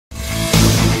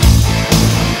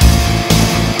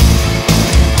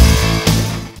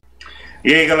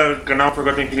E aí galera do canal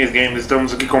Forgotten Games,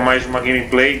 estamos aqui com mais uma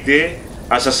gameplay de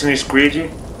Assassin's Creed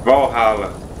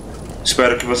Valhalla.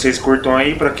 Espero que vocês curtam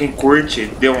aí, para quem curte,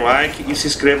 dê um like e se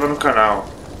inscreva no canal.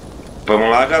 Vamos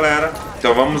lá galera,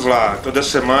 então vamos lá, toda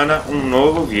semana um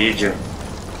novo vídeo.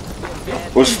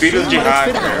 Os Filhos de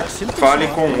Ragnar, fale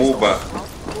com Uba.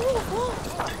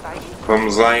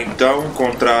 Vamos lá então,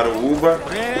 encontrar o Uba.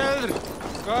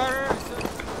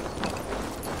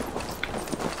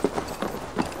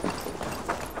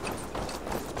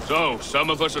 So, some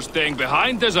of us are staying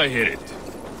behind as I hear it.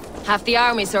 Half the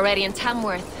army's already in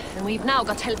Tamworth, and we've now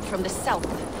got help from the south.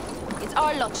 It's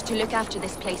our lot to look after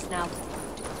this place now.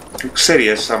 O que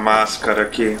seria essa máscara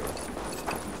aqui?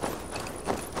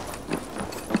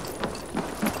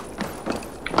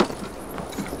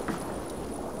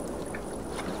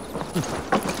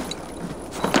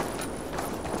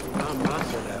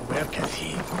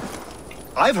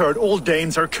 I've heard all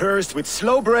Danes are cursed with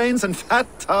slow brains and fat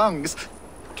tongues.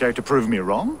 Care to prove me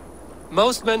wrong?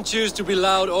 Most men choose to be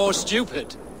loud or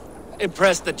stupid.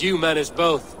 Impressed that you manage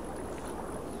both.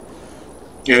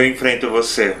 Eu enfrento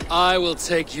você. I will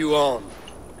take you on.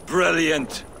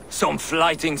 Brilliant. Some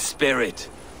fighting spirit.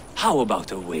 How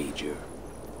about a wager?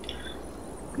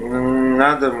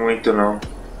 Nada muito não.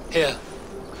 Here.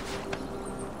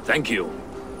 Thank you.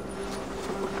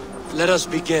 Let us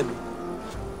begin.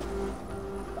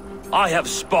 I have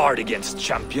sparred against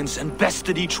champions and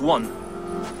bested each one.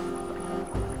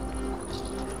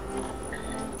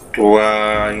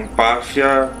 A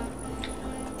empáfia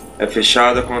é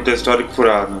fechada com o teu histórico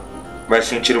furado. Vai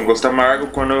sentir um gosto amargo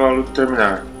quando a luta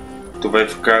terminar. Tu vai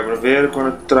ficar pra ver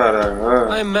quando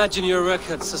trará. I imagine your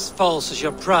record's as false as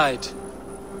your pride.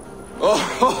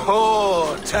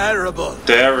 Oh, terrible.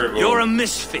 Terrible. You're a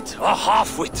misfit, a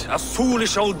half-wit, a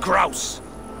foolish old grouse.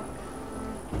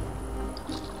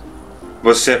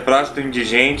 Você é prático,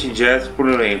 indigente, indigesto,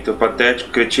 purulento,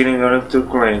 patético, cretino, ignorante,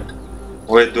 truculento.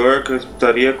 Roedor que eu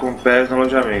disputaria com pés no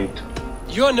alojamento.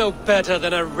 You're no better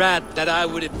than a rat that I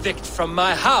would evict from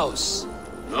my house.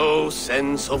 No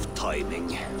sense of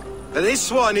timing.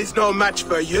 This one is no match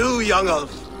for you, young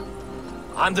elf.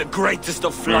 I'm the greatest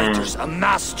of flighters, a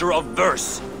master of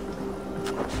verse.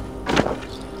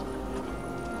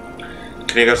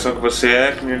 Que negação que você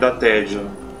é, que me dá tédio.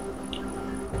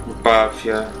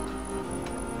 Empáfia.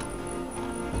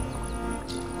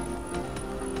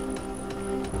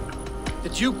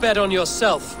 Did you bet on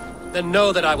yourself? Then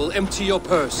know that I will empty your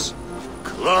purse.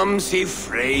 Clumsy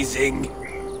phrasing.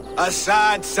 A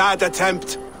sad, sad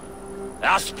attempt.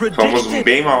 As Fomos predicted.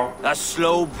 bem mal. A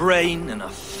slow brain and a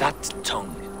fat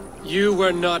tongue. You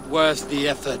were not worth the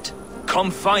effort.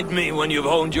 Come find me when you've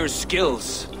honed your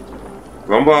skills.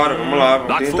 Vambora, vamos lá, vamos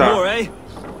Back for tentar. more, eh?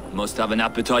 Must have an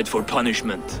appetite for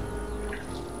punishment.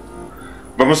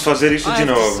 Vamos fazer isso de I've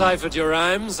novo. deciphered your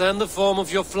rhymes and the form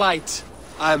of your flight.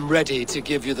 I'm ready to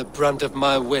give you the brunt of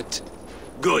my wit.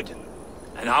 Good.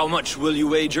 And how much will you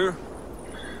wager?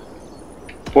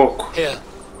 Pouco. Here,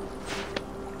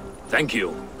 Thank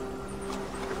you.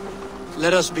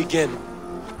 let us begin.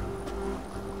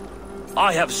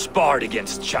 I have sparred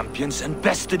against champions and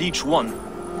bested each one.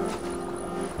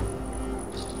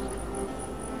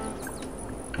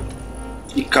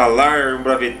 E calar um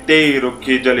braveteiro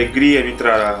que de alegria me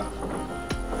trará.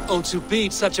 Oh, to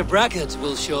beat such a bracket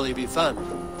will surely be fun.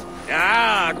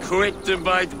 Ah, quick to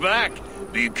bite back.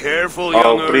 Be careful, Ó,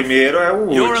 young o earth. primeiro é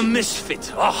o You're a último.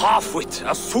 misfit, a half-wit,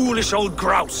 a foolish old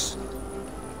grouse.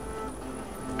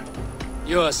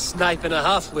 You're a snipe and a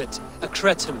half-wit, a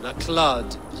cretin, a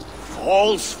clod.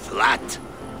 False flat.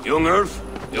 Young earth,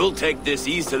 you'll take this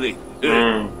easily.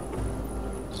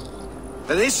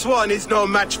 This one is no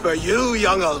match for you,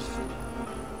 young elf.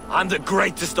 I'm the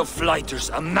greatest of flighters,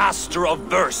 a master of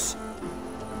verse.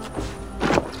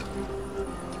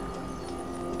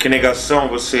 Que negação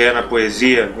você é na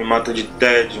poesia, me mata de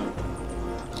tédio.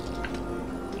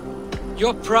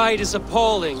 Your pride is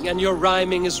appalling, and your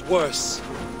rhyming is worse.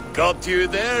 Got you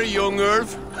there, young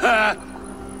earth. Ha!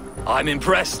 I'm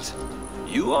impressed.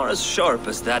 You are as sharp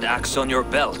as that axe on your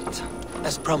belt.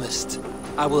 As promised,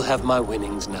 I will have my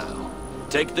winnings now.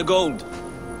 Take the gold.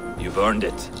 You've earned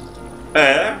it.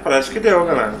 É, parece que deu,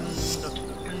 galera.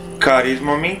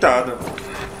 Carisma aumentado.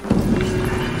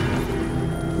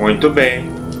 Muito bem.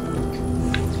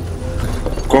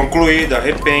 Concluída,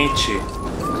 repente.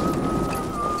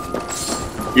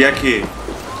 E aqui?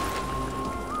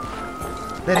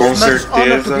 Com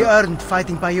certeza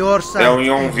é um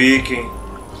Young Viking.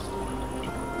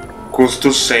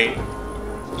 Custo 100.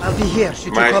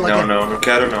 Mas não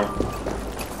quero não.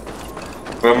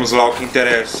 Vamos lá, o que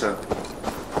interessa.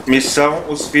 Missão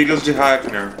Os Filhos de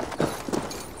Ragnar.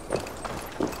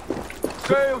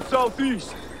 Sail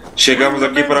southeast. Chegamos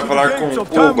aqui para falar com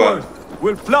Uba.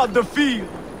 We'll flood the field.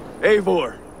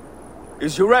 Eivor,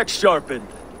 is your axe sharpened?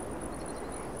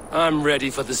 I'm ready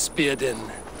for the spear din.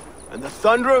 And the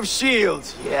thunder of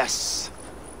shields, yes.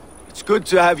 It's good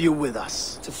to have you with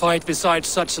us. To fight beside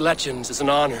such legends is an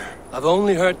honor. I've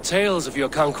only heard tales of your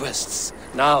conquests.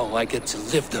 Now I get to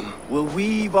live them. We'll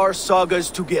weave our sagas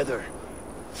together.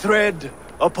 Thread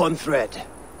upon thread.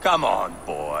 Come on,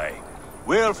 boy.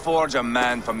 We'll forge a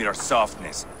man from your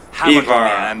softness. Hammer the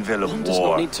anvil of One does not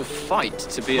war. need to fight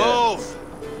to be Move!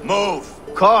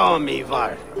 Move! Calm,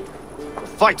 Ivar. The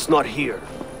fight's not here.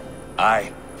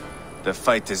 Aye. The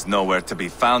fight is nowhere to be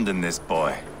found in this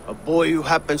boy. A boy who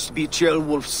happens to be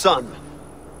Ceolwulf's son.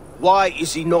 Why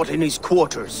is he not in his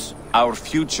quarters? Our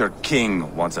future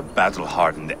king wants a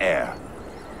battle-hardened heir.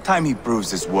 Time he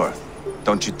proves his worth,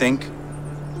 don't you think?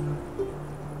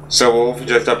 Seu Wolf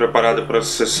já está preparado para a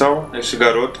sucessão. Esse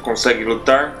garoto consegue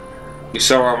lutar.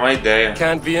 Isso é uma má ideia.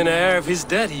 Can't be an heir if he's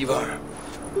dead, Ivar.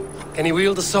 Can he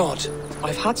wield the sword?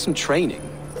 I've had some training.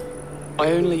 I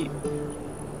don't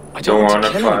Don't want wanna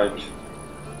to kill anyone. fight.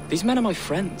 These men are my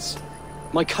friends.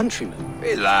 My countrymen.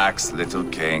 Relax, little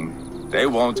king. They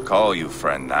won't call you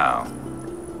friend now.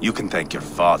 You can thank your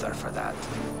father for that.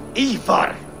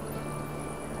 Ivar!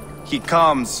 He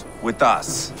comes with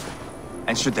us.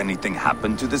 And should anything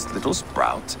happen to this little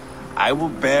sprout, I will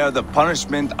bear the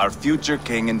punishment our future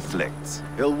king inflicts.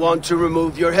 He'll want to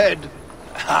remove your head.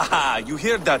 Haha, you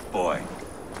hear that, boy?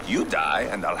 You die,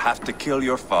 and I'll have to kill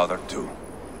your father too.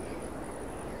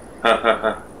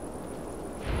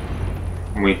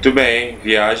 Muito bem,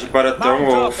 viagem para Tom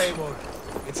Wolf.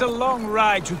 It's a long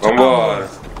ride to Vambora.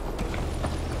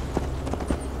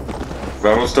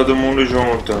 Vamos todo mundo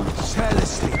junto.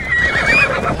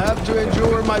 I have to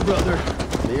endure my brother.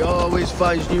 He always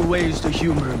finds new ways to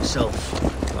humor himself.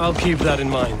 I'll keep that in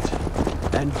mind.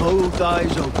 And both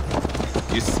eyes open.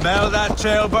 You smell that,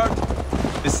 Ceolbert?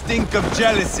 The stink of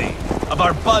jealousy, of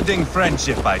our budding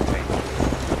friendship, I think.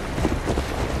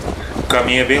 O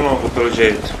caminho é bem longo pelo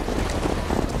jeito.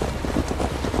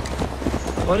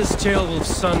 What is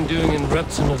Ceolwulf's son doing in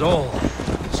Repton at all?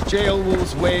 It's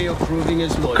Ceolwulf's way of proving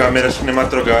his loyalty. Câmera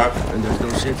cinematográfica. And there's no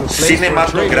safer place for a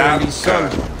traitor and his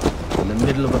son. In the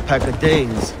middle of a pack of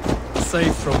Danes.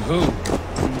 Safe from who?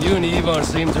 You and Ivar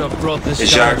seem to have brought this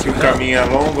Já down que to o hell. caminho é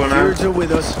longo, né? Birds are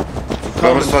with us.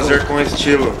 Vamos fazer com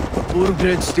estilo.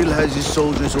 Burgred still has his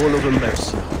soldiers all over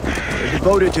Mercia. They're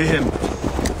devoted to him.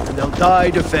 And they'll die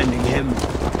defending him.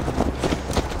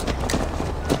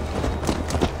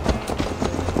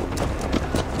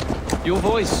 Your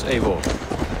voice, Eivor.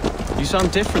 You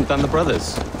sound different than the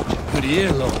brothers. Good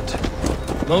ear, Lord.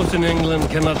 Most in England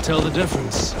cannot tell the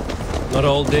difference. Not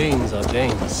all Danes are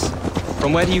Danes.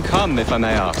 From where do you come, if I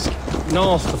may ask?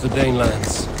 North of the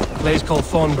Danelands. A place called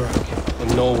Thornburg,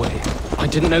 in Norway. I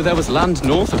didn't know there was land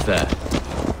north of there.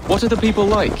 What are the people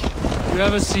like? You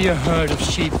ever see a herd of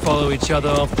sheep follow each other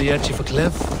off the edge of a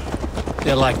cliff?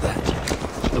 They're like that.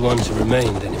 The ones who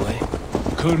remained, anyway.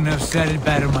 Couldn't have said it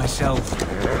better myself.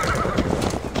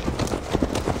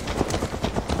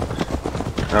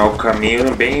 O caminho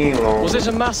é bem longo. Was it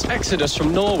a mass exodus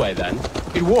from Norway, then?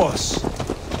 It was.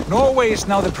 Norway is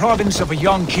now the province of a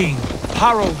young king,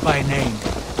 Harald by name.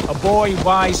 A boy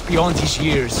wise beyond his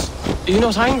years. Are you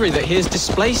not angry that he has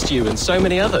displaced you and so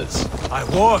many others? I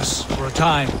was, for a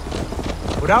time.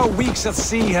 But our weeks at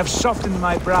sea have softened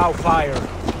my brow fire.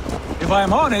 If I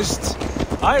am honest,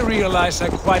 I realize I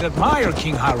quite admire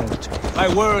King Harald.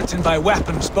 By words and by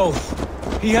weapons both.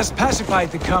 He has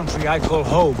pacified the country I call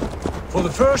home. For the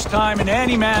first time in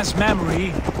any man's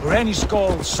memory, or any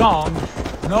skald's song,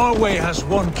 Norway has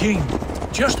one king.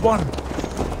 Just one.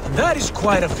 And that is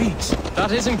quite a feat.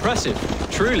 That is impressive,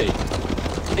 truly.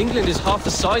 England is half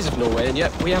the size of Norway, and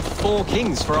yet we have 4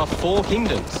 kings for our 4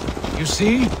 kingdoms. You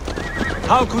see?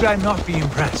 How could I not be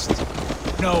impressed?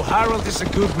 No, Harald is a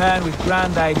good man with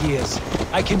grand ideas.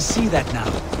 I can see that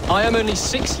now. I am only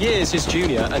 6 years his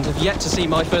junior and have yet to see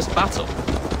my first battle.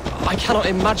 I cannot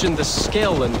imagine the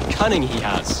skill and cunning he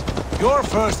has. Your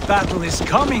first battle is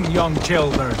coming, young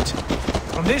Ceolbert.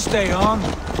 From this day on,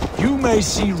 you may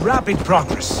see rapid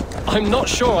progress. I'm not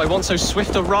sure I want so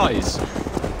swift a rise.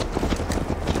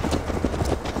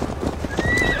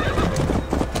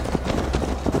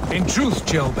 In truth,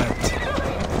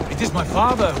 Ceolbert, it is my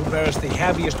father who bears the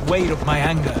heaviest weight of my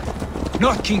anger,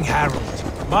 not King Harald.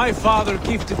 My father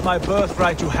gifted my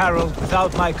birthright to Harald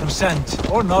without my consent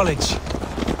or knowledge.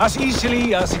 As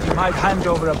easily as if he might hand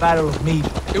over a barrel of meat.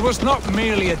 It was not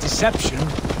merely a deception,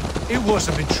 it was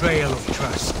a betrayal of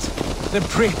trust. The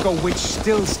prick of which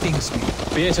still stings me.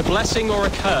 Be it a blessing or a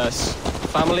curse,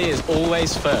 family is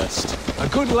always first. A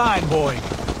good line, boy.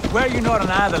 Were you not an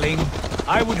atheling,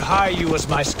 I would hire you as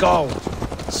my skald.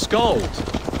 Skald?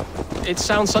 It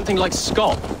sounds something like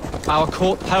Scott, our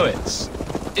court poets.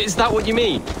 Is that what you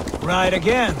mean? Right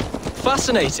again.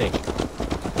 Fascinating.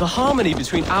 The harmony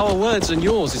between our words and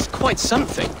yours is quite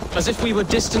something. As if we were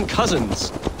distant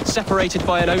cousins, separated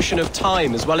by an ocean of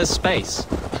time as well as space.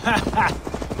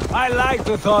 I like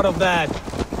the thought of that.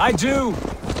 I do.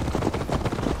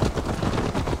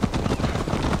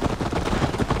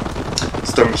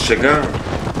 Estamos chegando.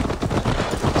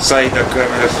 Sair da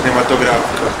câmera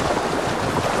cinematográfica.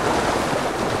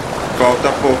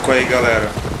 Falta pouco aí,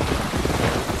 galera.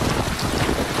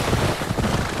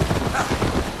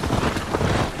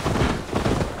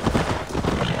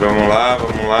 Vamos lá,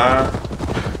 vamos lá.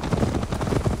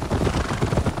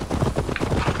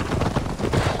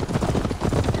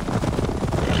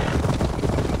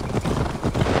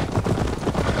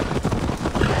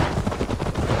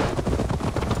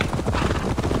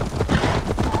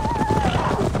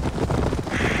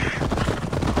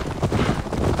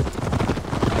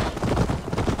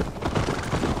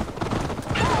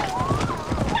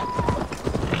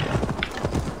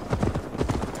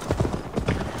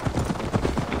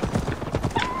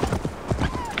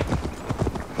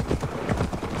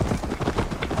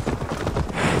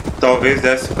 Talvez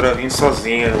desse pra vir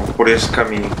sozinha por esse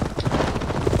caminho.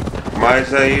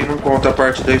 Mas aí não conta a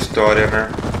parte da história, né?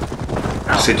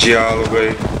 Esse diálogo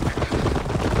aí.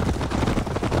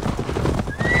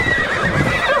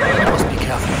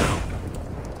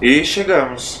 E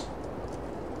chegamos.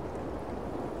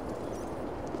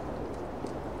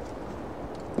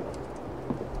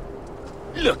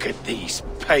 Look at these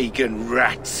pagan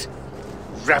rats.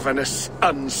 Ravenous,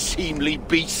 unseemly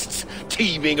beasts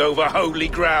teeming over holy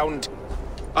ground.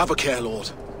 Have a care,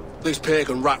 Lord. These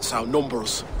pagan rats outnumber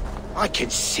us. I can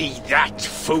see that,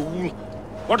 fool.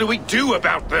 What do we do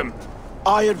about them?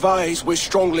 I advise we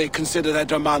strongly consider their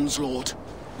demands, Lord.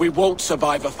 We won't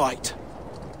survive a fight.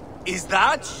 Is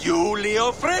that you,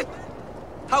 Leofrid?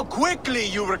 How quickly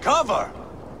you recover!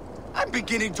 I'm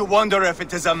beginning to wonder if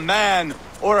it is a man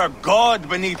or a god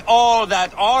beneath all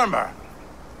that armor.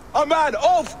 A man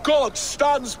of God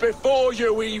stands before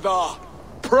you, Ivar.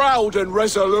 Proud and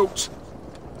resolute.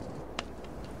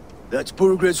 That's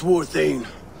Burgred's war thane.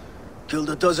 Killed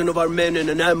a dozen of our men in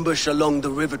an ambush along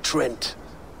the River Trent.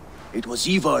 It was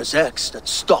Ivar's axe that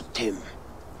stopped him.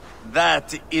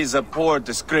 That is a poor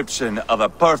description of a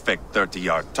perfect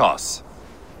 30-yard toss.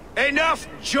 Enough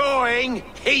jawing,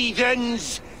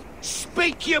 heathens!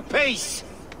 Speak your piece!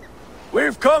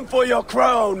 We've come for your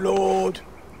crown, Lord.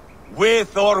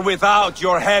 With or without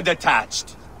your head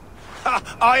attached.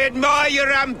 I admire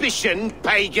your ambition,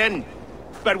 pagan.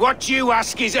 But what you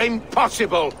ask is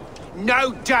impossible.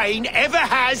 No Dane ever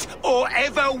has or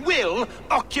ever will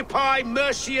occupy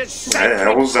Mercia's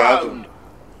sacred throne.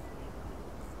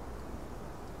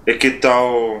 E que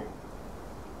tal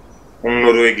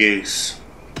norueguês?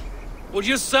 Would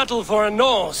you settle for a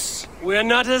Norse? We're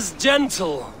not as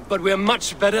gentle, but we're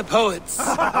much better poets.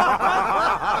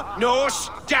 Norse,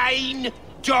 Dane,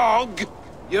 dog.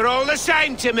 You're all the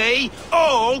same to me.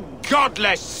 All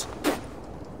godless.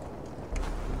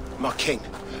 My king,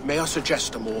 may I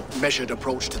suggest a more measured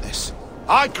approach to this?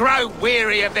 I grow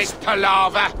weary of this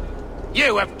palaver.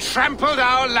 You have trampled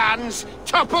our lands,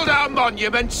 toppled our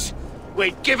monuments.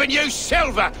 We've given you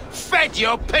silver, fed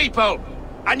your people.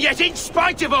 And yet, in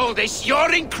spite of all this,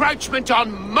 your encroachment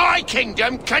on my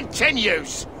kingdom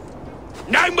continues.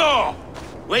 No more!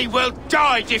 We will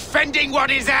die defending what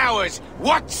is ours,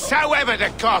 whatsoever the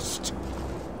cost.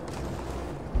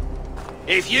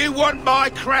 If you want my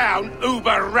crown,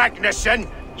 Uber Ragnarsson,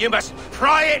 you must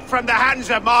pry it from the hands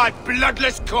of my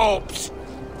bloodless corpse.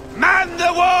 Man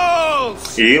the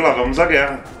walls! E lá vamos à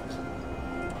guerra.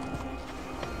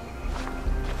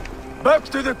 Back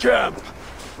to the camp.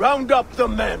 Round up the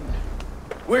men.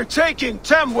 We're taking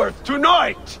Tamworth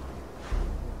tonight.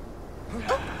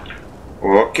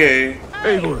 Ok.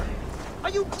 Eivor,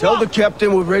 tell the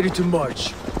captain we're ready to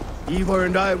march. Ivar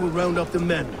and I will round up the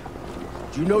men.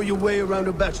 Do you know your way around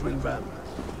a battering ram?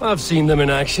 I've seen them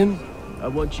in action. I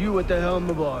want you at the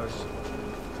helm of ours.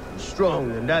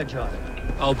 Strong and agile.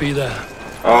 I'll be there.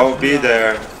 I'll be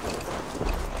there.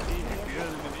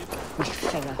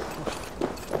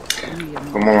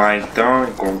 Vamos lá então,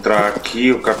 encontrar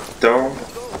aqui o capitão.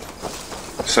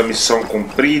 Essa missão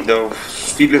cumprida,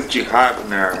 os Filhos de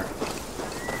Ragnar.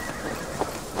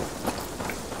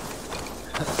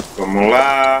 Vamos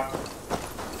lá.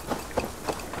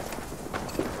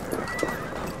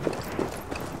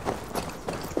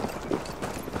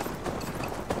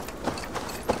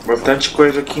 Bastante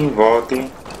coisa aqui em volta,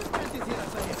 hein?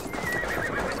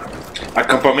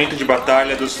 Acampamento de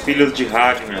batalha dos Filhos de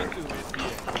Ragnar.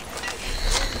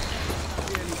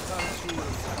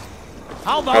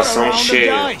 Ação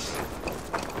cheia.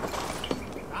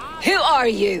 Who are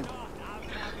you?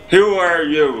 Who are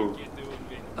you?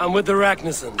 I'm with the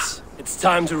Ragnarsons. It's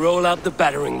time to roll out the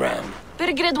battering ram.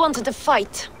 Birgrid wanted to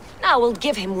fight. Now we'll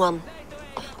give him one.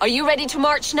 Are you ready to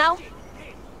march now?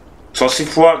 Só se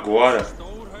for agora.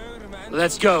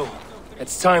 Let's go.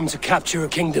 It's time to capture a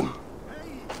kingdom.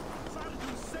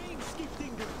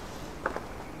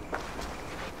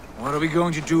 What are we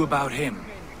going to do about him?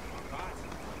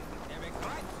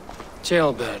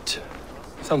 Jailbird.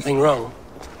 Something wrong?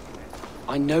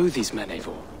 I know these men,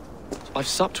 Eivor. I've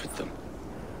supped with them.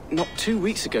 Not 2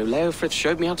 weeks ago, Leofrith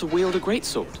showed me how to wield a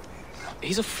greatsword.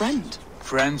 He's a friend.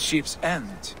 Friendships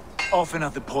end, often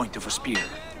at the point of a spear.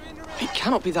 He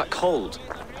cannot be that cold.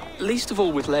 Least of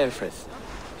all with Leofrith.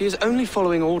 He is only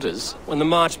following orders. When the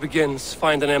march begins,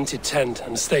 find an empty tent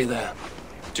and stay there.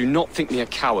 Do not think me a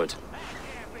coward.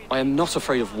 I am not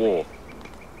afraid of war.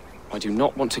 I do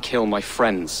not want to kill my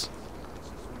friends.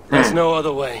 There's no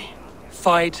other way.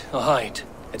 Fight or hide.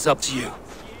 It's up to you.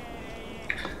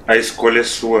 A escolha é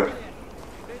sua.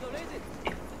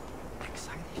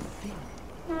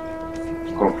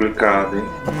 Complicado, hein?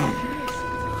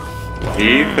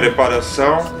 E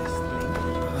preparação.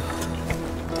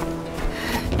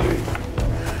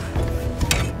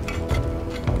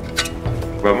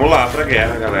 Vamos lá pra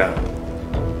guerra, galera.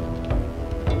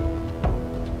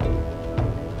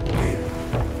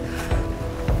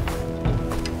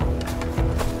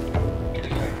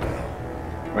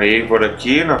 Aí por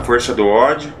aqui na força do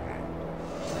ódio.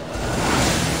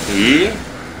 E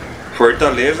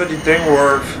fortaleza de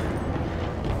Tamworth.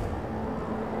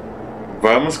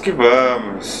 Vamos que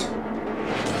vamos.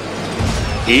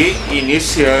 E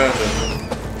iniciando.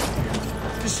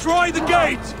 Destroy the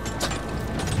gate.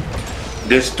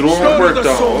 Destruam o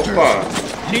portão. Opa.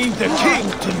 Leave the king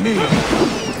to me.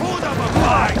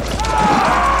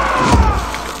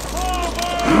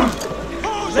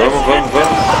 Vamos, vamos,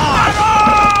 vamos.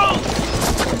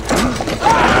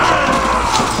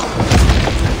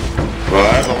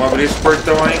 Vai, vamos abrir esse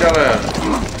portão aí, galera.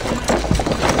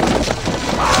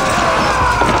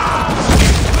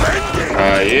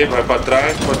 Aí, vai pra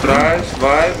trás,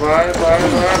 vai. Aí, agora.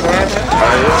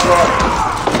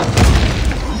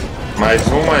 Mais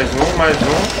um.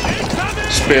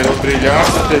 Esperou brilhar,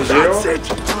 protegeu.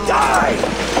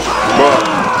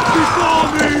 Bora.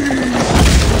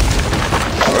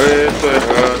 Oi, tô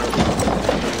errando.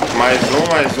 Mais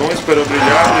um, esperou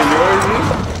brilhar, brilhou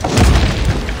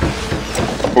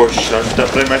e... Poxa, acho que dá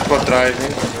pra ir mais pra trás,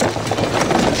 hein?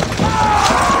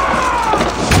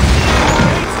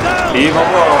 E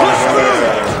vamos lá,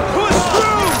 galera.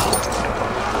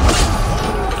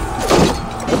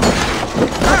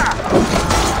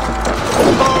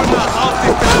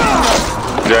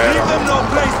 Já era.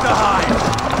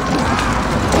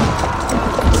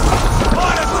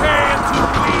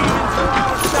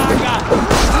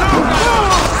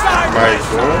 Mais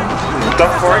um. Tá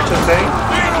forte até, hein?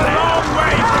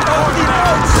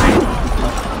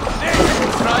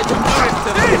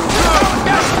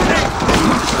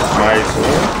 Mais um.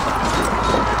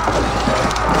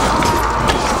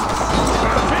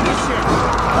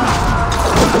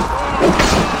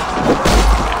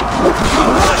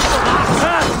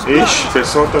 Ixi, o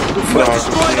pessoal tá tudo fraco aqui.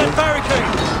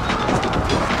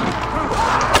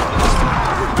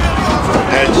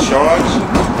 Headshot.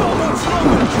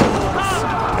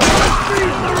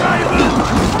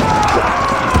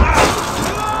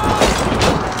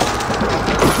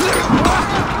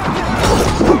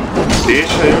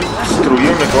 Deixa eu destruir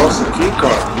o negócio aqui,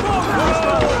 cara.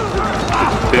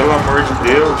 Pelo amor de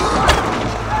Deus.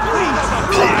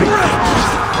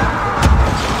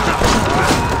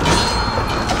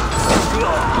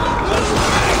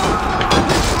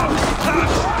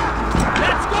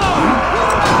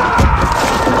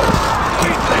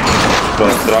 Pra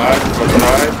trás.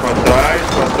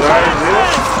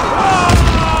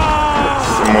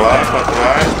 Vamos lá,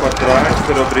 pra trás,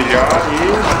 esperou brilhar e...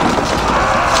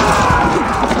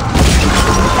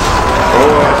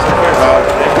 Oh, essa foi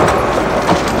rápida, hein?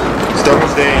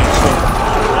 Estamos dentro.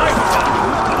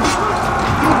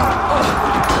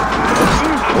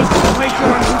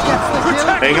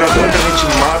 É engraçado que a gente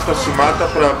se mata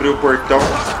pra abrir o portão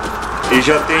e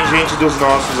já tem gente dos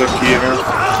nossos aqui, né?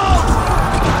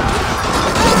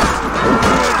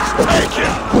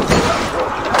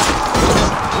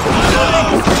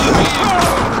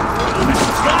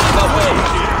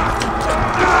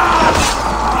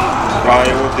 Ah,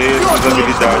 eu odeio essas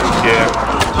habilidades que é.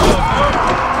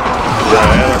 Já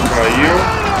era, caiu.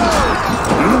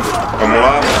 Vamos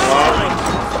lá, vamos lá.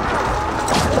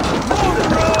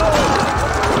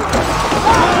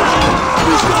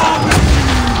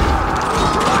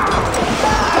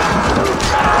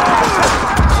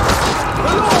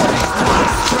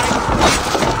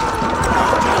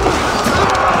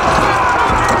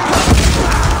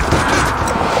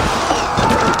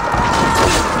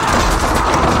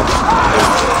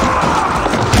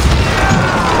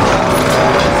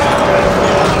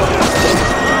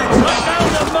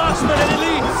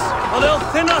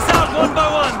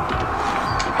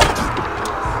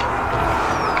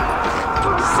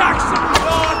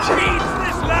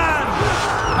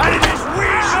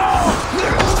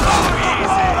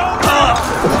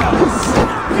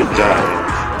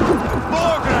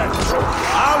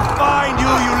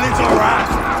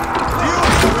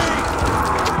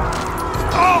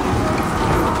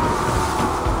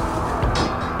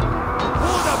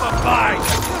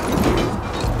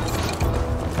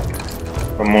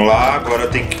 Vamos lá, agora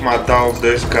tem que matar os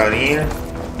dois carinha.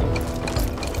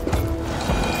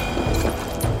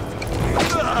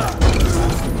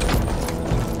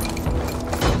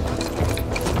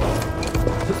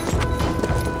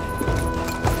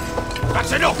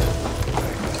 That's enough!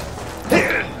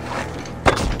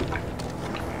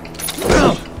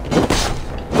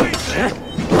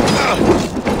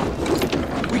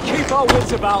 We keep our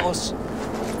wits about us.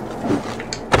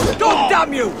 God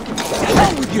damn you! What's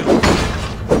wrong with you?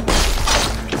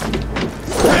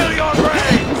 Fill your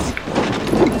brains!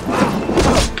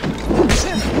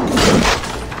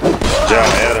 Já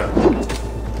era.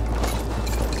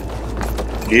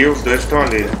 E os dois estão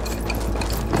ali.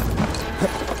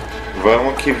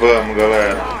 Vamos que vamos,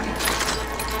 galera.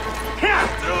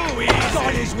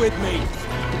 God is with me.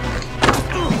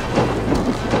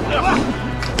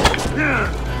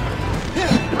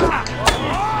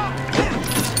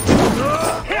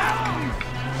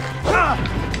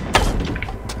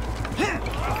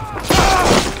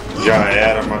 Já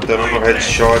era, matando no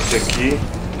headshot aqui.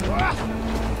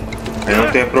 Aí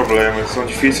não tem problema, eles são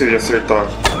difíceis de acertar.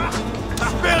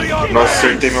 Nossa,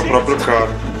 acertei meu próprio cara.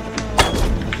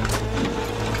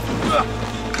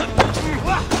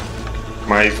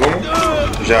 Mais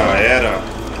um. Já era.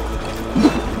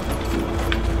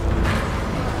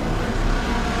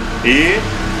 E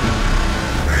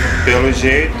pelo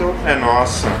jeito é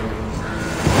nossa.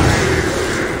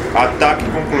 Ataque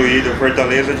concluído,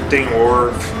 Fortaleza de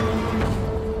Tenworth.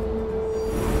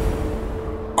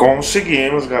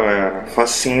 Conseguimos, galera.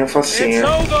 Facinho, facinho.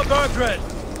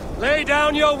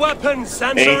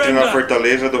 Entre na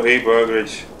fortaleza do rei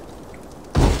Bugred.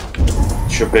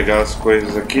 Deixa eu pegar as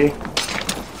coisas aqui.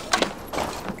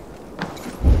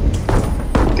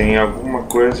 Tem alguma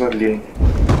coisa ali.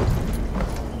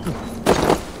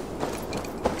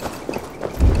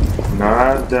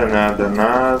 Nada, nada,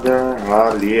 nada. Lá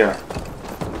ali, ó.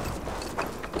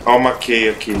 Ó uma key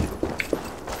aqui.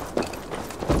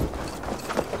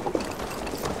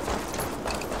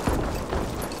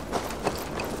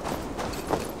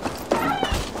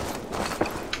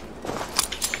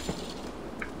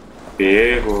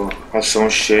 Pego, ação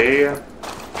cheia.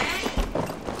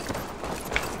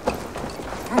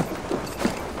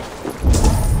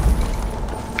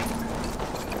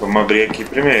 Vamos abrir aqui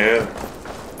primeiro.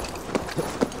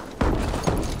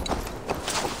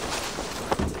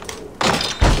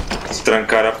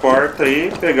 Trancar a porta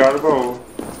e pegar o baú.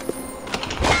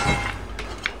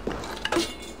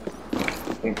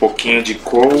 Um pouquinho de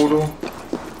couro.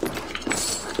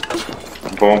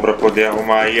 Bom para poder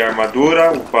arrumar aí a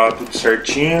armadura, upar tudo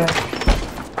certinho.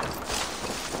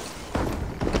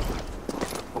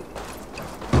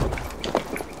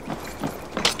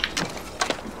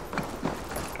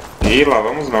 E lá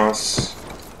vamos nós.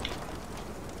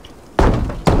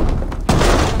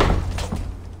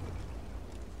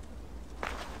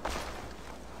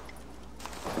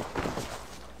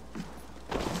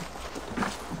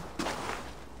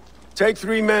 Take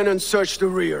 3 men and search the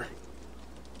rear.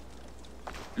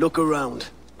 Look around.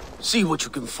 See what you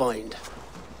can find.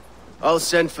 I'll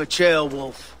send for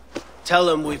Chaelwolf. Tell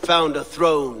him we found a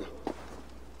throne.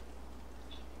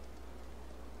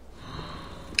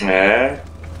 É.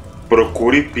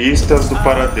 Procure pistas do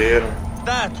paradeiro.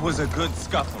 That was a good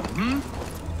scuffle,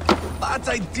 But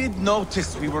I did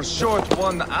notice we were short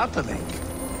one atheling.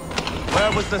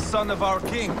 Where was the son of our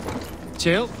king?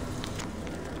 Chael?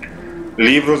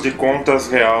 Livros de contas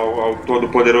real ao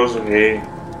todo-poderoso rei.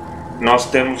 Nós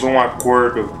temos um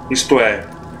acordo, isto é,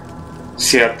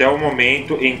 se até o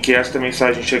momento em que esta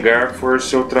mensagem chegar for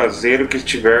seu traseiro que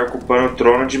estiver ocupando o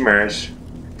trono de Mércio.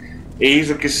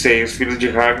 Eis o que sei, os filhos de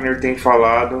Ragnar têm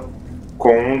falado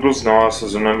com um dos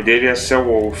nossos, o nome dele é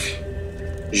Wolf.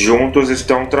 Juntos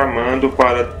estão tramando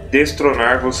para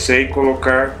destronar você e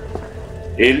colocar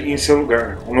ele em seu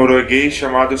lugar. Um norueguês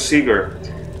chamado Sigurd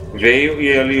veio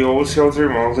e aliou-se aos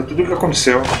irmãos. É tudo o que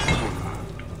aconteceu.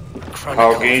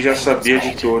 Alguém já sabia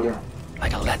de tudo.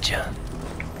 Like a ledger.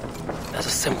 There's a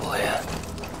symbol here.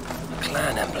 A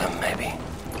clan emblem, maybe.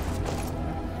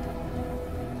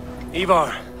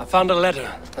 Ivar, I found a letter.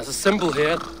 There's a symbol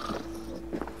here.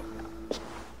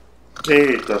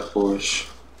 Eita, poxa.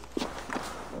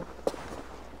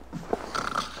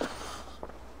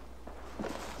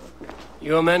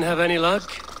 Your men have any luck?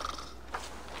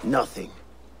 Nothing.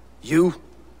 You?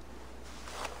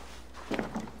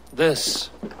 This.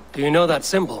 Do you know that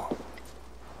symbol?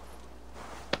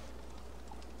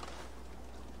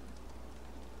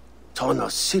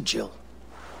 Tona's sigil.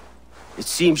 It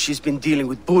seems she's been dealing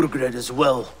with Burgred as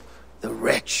well. The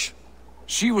wretch.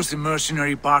 She was the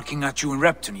mercenary barking at you in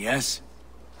Repton, yes?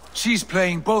 She's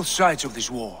playing both sides of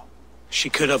this war. She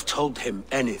could have told him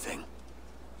anything.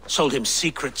 Sold him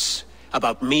secrets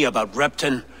about me, about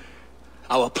Repton,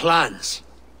 our plans.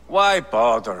 Why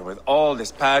bother with all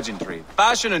this pageantry?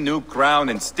 Fashion a new crown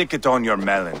and stick it on your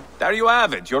melon. There you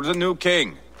have it, you're the new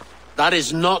king. That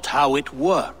is not how it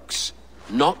works.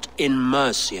 Not in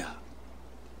Mercia.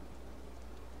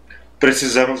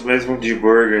 Precisamos mesmo de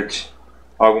Burgred.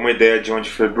 Alguma ideia de onde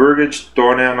foi Burgred?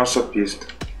 Torne a nossa pista.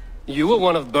 You were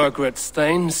one of Burgred's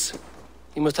thanes.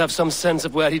 You must have some sense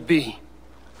of where he'd be.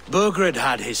 Burgred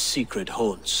had his secret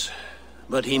haunts,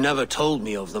 but he never told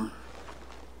me of them.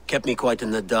 Kept me quite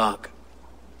in the dark.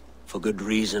 For good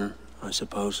reason, I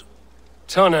suppose.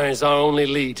 Tona is our only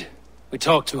lead. We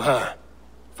talk to her.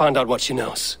 Find out what she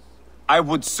knows. I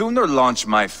would sooner launch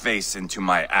my face into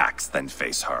my axe than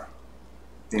face her.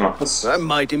 Nossa. That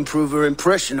might improve her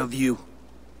impression of you.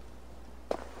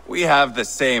 We have the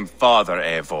same father,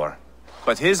 Eivor,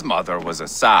 but his mother was a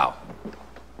sow.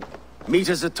 Meet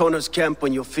us at Tona's camp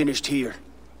when you're finished here.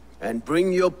 And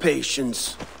bring your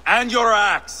patience. And your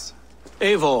axe!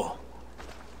 Eivor,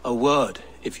 a word,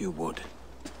 if you would.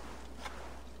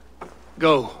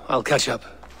 Go, I'll catch up.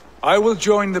 I will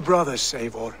join the brothers,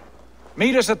 Eivor.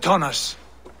 Meet us at Tona's.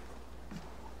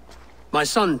 My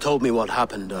son told me what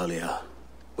happened earlier,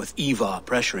 with Ivar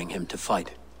pressuring him to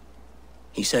fight.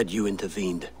 He said you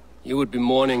intervened. You would be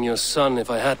mourning your son if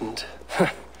I hadn't.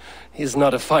 He's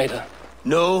not a fighter.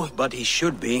 No, but he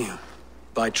should be.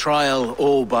 By trial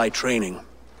or by training.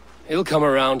 He'll come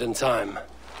around in time.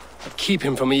 But keep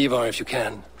him from Ivar if you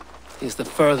can. He's the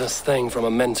furthest thing from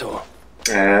a mentor.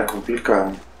 É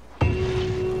complicado.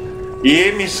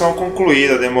 E missão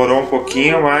concluída. Demorou um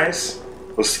pouquinho, mas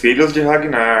os filhos de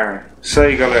Ragnar. Isso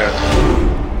aí, galera.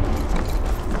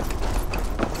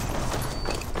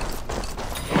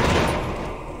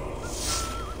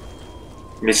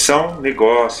 Missão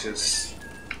negócios.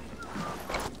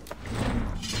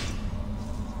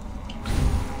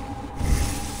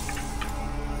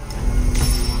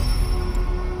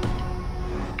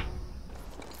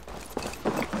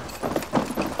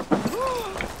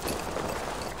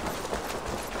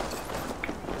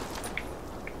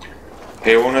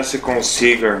 Reúna-se com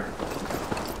Sigurd.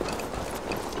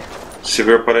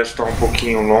 Sigurd parece estar um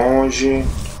pouquinho longe.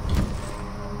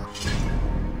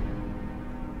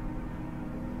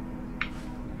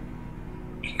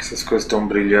 Por que essas coisas estão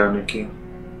brilhando aqui?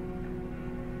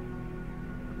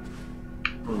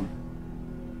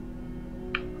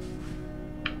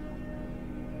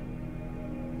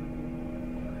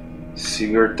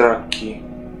 Sigurd tá aqui.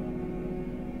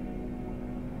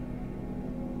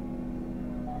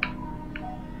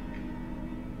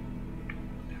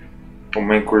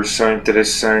 Uma incursão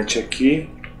interessante aqui.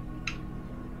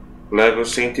 Level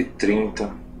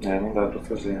 130. Não dá pra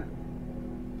fazer.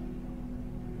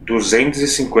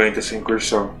 250 essa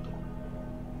incursão.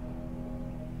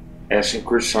 Essa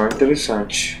incursão é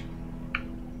interessante.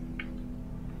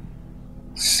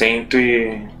 100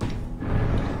 e...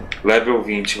 Level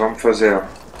 20. Vamos fazer ela.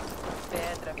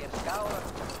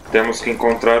 Temos que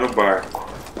encontrar o barco.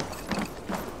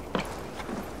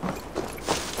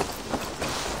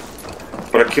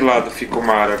 Para que lado fica o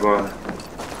mar agora?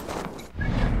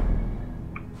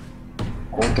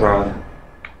 Contrário.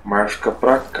 O mar fica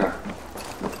pra cá.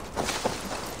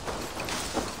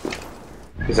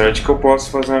 Apesar de que eu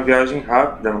posso fazer uma viagem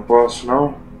rápida, não posso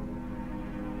não?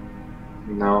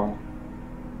 Não.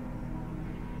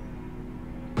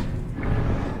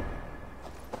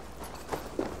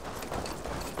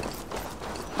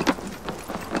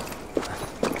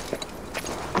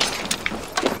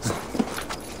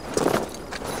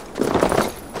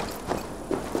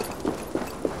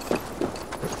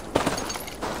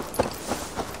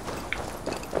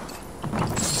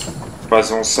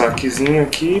 Fazer um saquezinho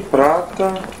aqui,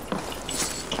 prata.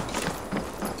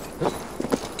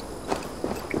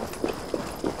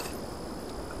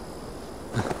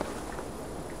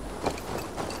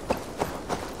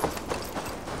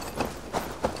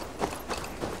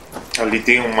 Ali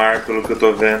tem um mar, pelo que eu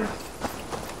tô vendo.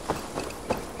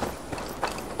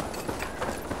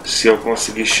 Se eu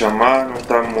conseguir chamar, não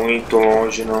tá muito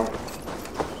longe não.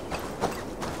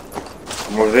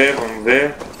 Vamos ver, vamos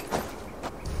ver.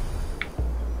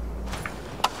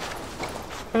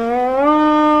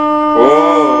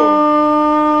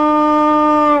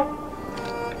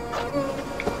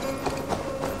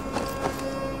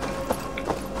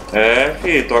 É,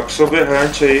 filho, toca o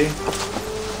soberrante aí.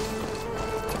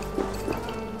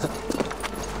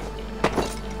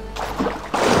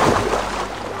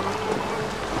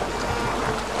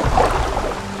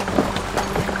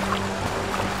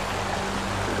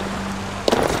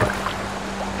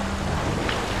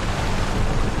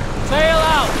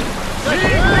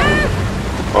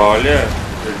 Olha,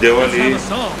 ele deu ali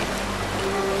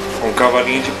um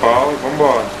cavalinho de pau e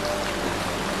vambora.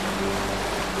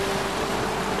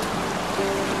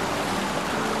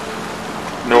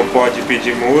 Não pode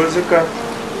pedir música.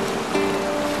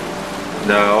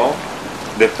 Não.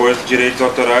 Depois dos direitos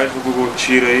autorais o Google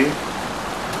tira aí.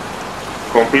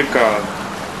 Complicado.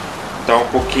 Tá um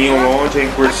pouquinho longe a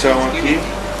incursão aqui,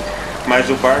 mas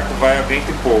o barco vai a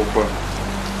vento e popa.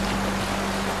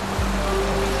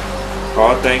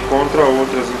 Ó, até encontra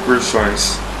outras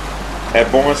incursões. É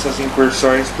bom essas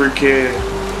incursões porque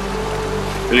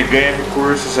ele ganha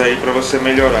recursos aí pra você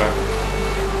melhorar.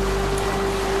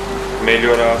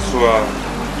 Melhorar a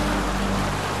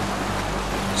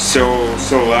seu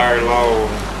celular lá, o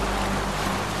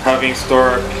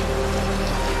Ravenstork.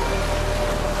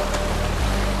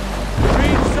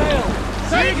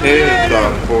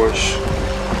 Eita, poxa.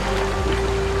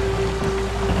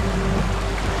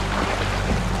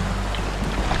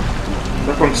 O que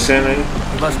tá acontecendo aí?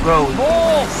 Must row.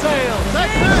 All sail.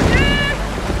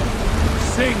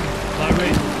 Sing, my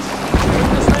ravens. Put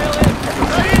the sail in.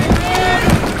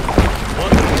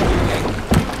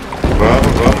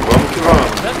 Vamos que vamos.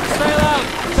 Let the sail out.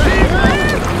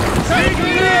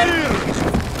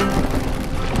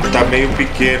 Tá meio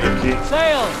pequeno aqui.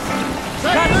 Sail.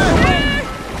 Catch the wind.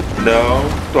 Não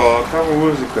toca a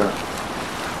música.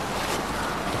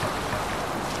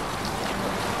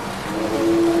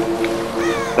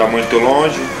 Tá muito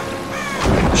longe.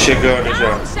 Chegando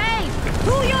já.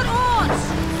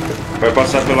 Vai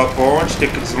passar pela ponte, tem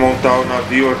que desmontar o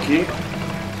navio aqui.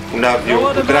 O navio,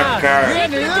 o Dracar.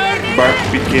 Barco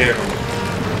pequeno.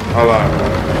 Olha lá.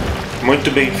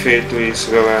 Muito bem feito isso,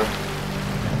 galera.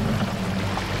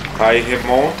 Aí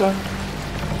remonta.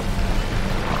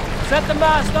 Set the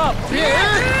mast up.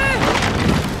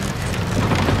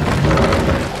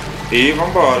 E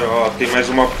vambora, ó, tem mais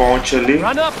uma ponte ali.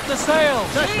 Run up the sail.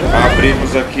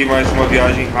 Abrimos aqui mais uma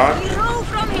viagem rápida.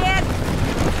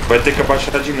 Vai ter que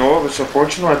abaixar de novo, essa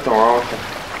ponte não é tão alta.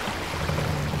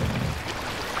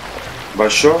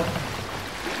 Baixou?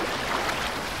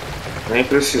 Nem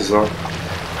precisou.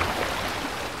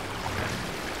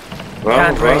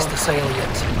 Vamos, vamos.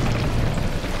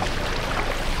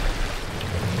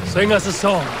 Sing us a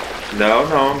song. Não,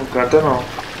 não canta não.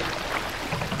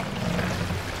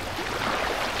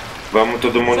 Vamos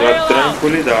todo mundo na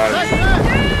tranquilidade.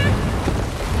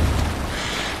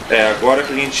 É, agora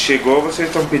que a gente chegou, vocês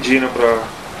estão pedindo pra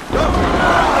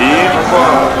ir,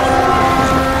 vambora.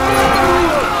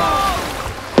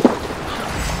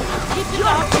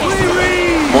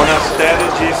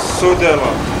 Monastério de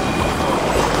Sudela.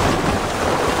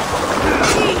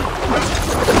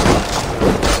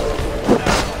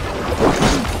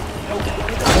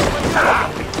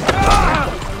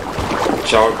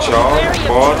 Tchau, tchau.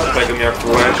 Bora, pega minha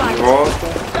flecha de volta.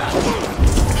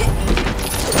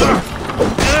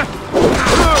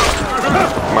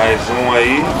 Mais um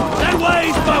aí.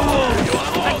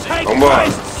 Vambora.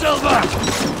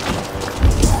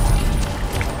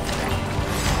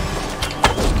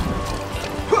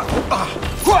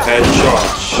 Headshot.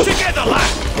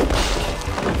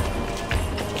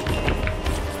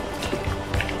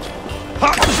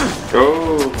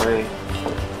 Oh, mãe.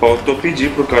 Faltou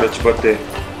pedir pro cara te bater.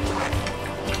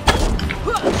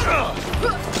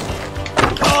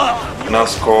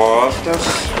 Nas costas.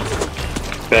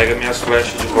 Pega minhas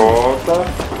flechas de volta.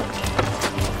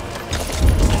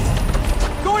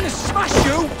 Going to smash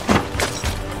you.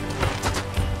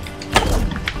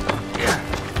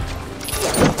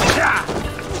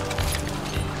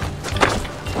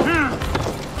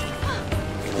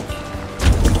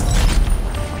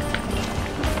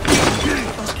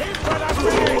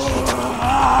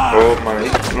 Oh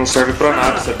mas não serve pra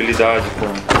nada essa habilidade,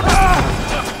 cara.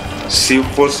 Se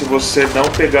fosse você, não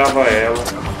pegava ela,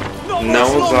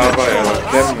 não usava ela,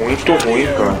 que é muito ruim,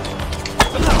 cara.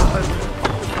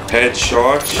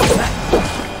 Headshot.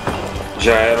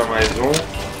 Já era mais um.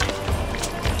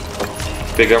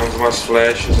 Pegamos umas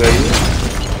flechas aí.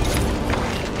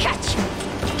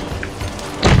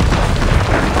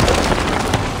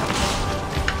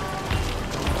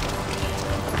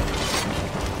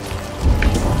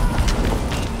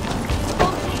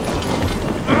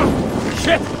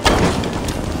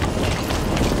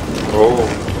 Oh.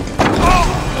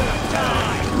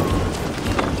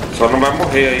 Só não vai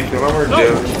morrer aí, pelo amor de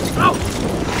Deus.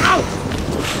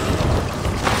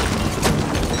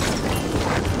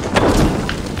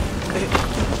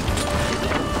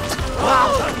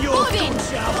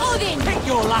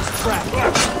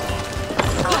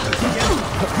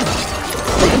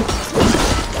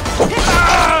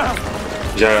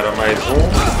 Já era mais um.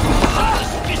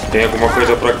 Tem alguma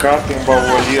coisa pra cá? Tem um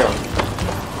baú ali, ó.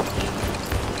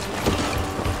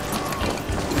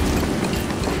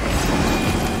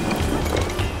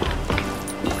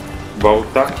 O baú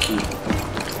tá aqui.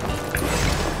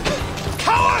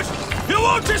 Coward! You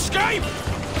won't escape!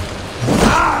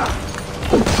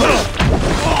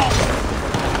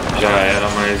 Já era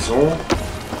mais um.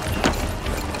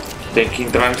 Tem que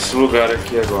entrar nesse lugar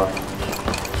aqui agora.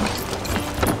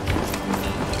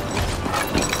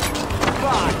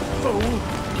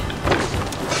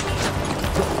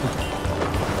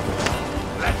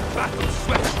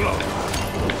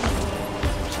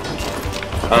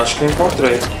 Acho que eu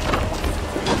encontrei.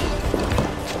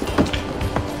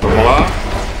 Vamos lá.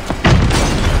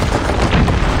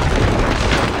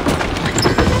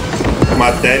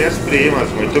 Matérias-primas,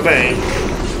 muito bem.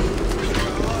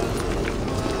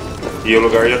 E o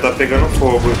lugar já tá pegando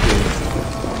fogo aqui.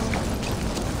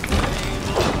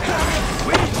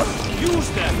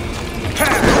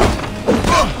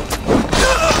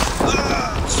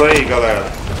 Isso aí,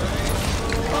 galera.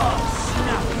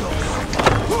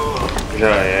 Já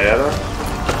era.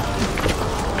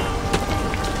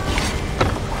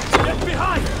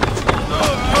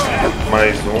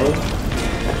 Mais um.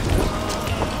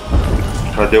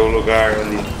 Cadê o lugar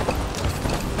ali?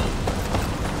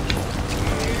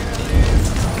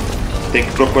 Tem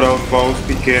que procurar os baús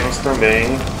pequenos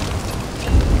também.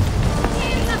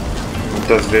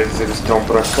 Muitas vezes eles estão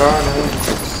pra cá, né?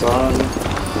 Você sabe.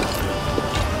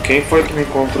 Quem foi que me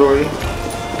encontrou aí?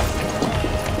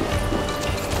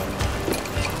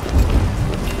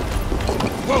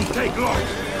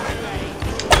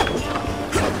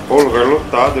 Pô, lugar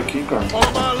lotado aqui, cara.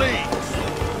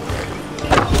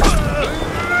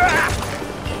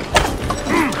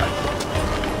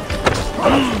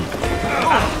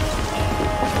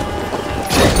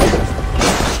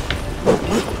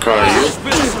 Caiu.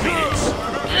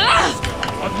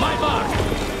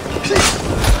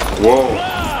 Uou.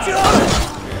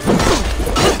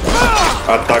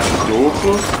 Ataque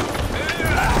duplo.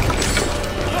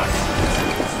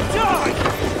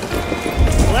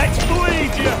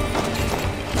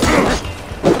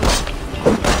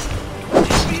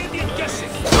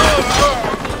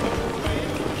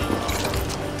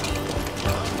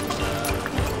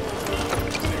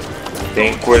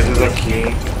 Tem coisas aqui,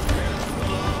 hein?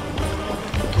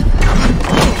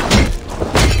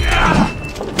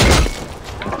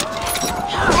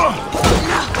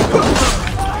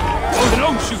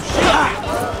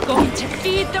 Going to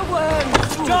feed the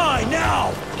worms. Die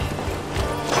now!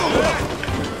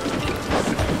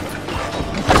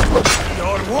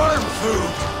 Your worm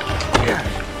food!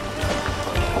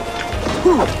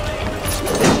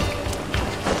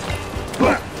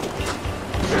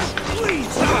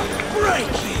 Please, break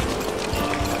it!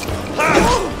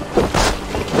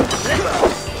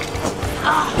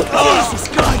 Jesus,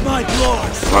 guide my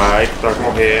blood! Vai, que tá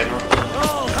morrendo.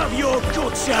 I'll have your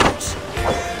guts out!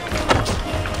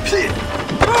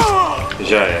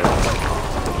 Já era.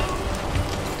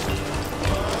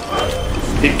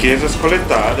 Riquezas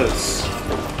coletadas.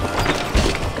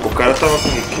 O cara tava com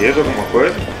riqueza, alguma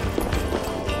coisa?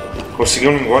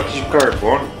 Conseguiu um lingote de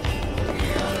carbono.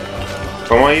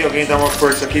 Vamos aí, alguém dá uma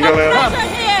força aqui, galera.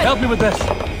 Help me with this.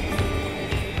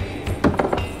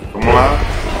 Vamos lá.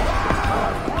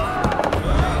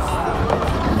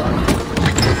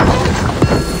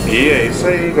 E é isso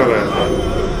aí, galera.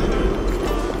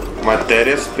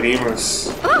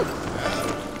 Matérias-primas.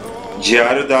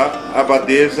 Diário da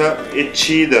Abadesa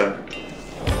Etida.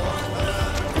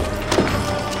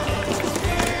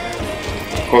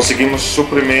 Conseguimos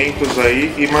suprimentos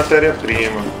aí e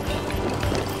matéria-prima.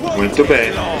 Muito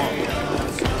bem.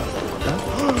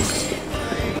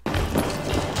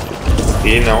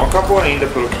 E não acabou ainda,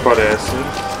 pelo que parece.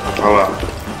 Olha lá.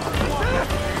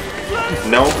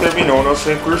 Não terminou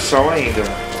nossa incursão ainda.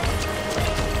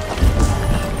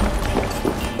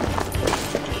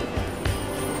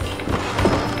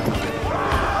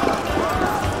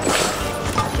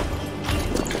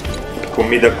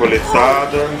 Comida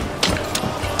coletada.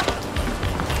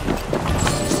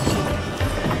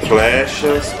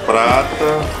 Flechas,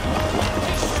 prata.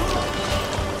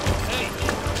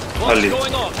 Ali.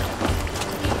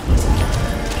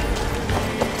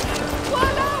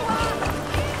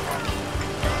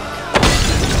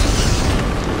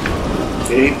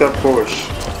 Eita, poxa.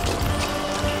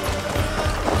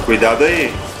 Cuidado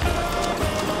aí.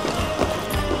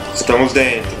 Estamos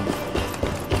dentro.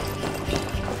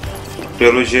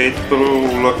 Pelo jeito,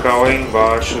 pelo local aí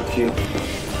embaixo aqui.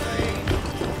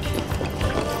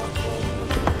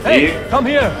 Hey,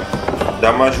 come here.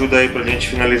 Dá uma ajuda aí pra gente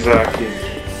finalizar aqui.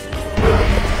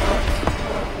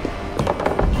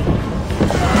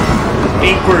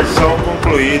 Incursão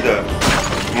concluída.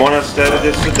 Monastério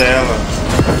de Sudela.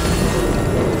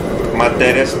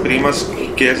 Matérias-primas,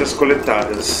 riquezas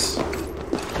coletadas.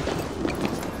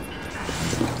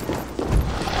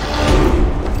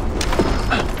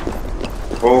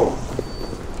 Oh.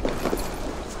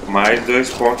 Mais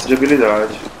 2 pontos de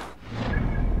habilidade.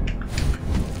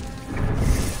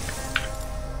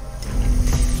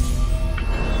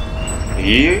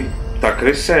 E tá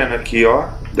crescendo aqui, ó.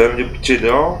 Dano de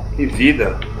aptidão e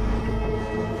vida.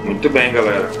 Muito bem,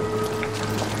 galera.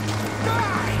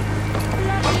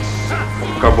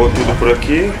 Acabou tudo por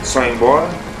aqui. Só ir embora.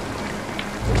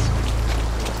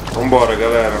 Vambora,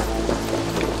 galera.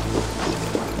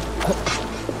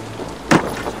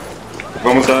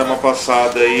 Vamos dar uma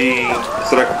passada aí.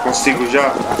 Será que eu consigo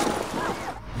já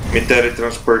me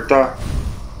teletransportar?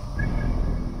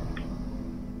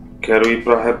 Quero ir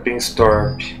para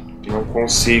Rappenstorp. Não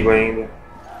consigo ainda.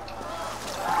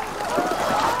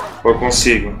 Ou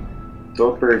consigo?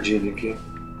 Tô perdido aqui.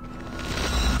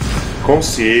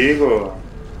 Consigo.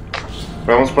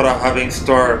 Vamos para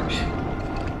Ravenstorp.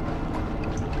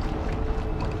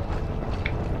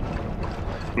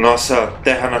 Nossa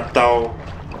terra natal.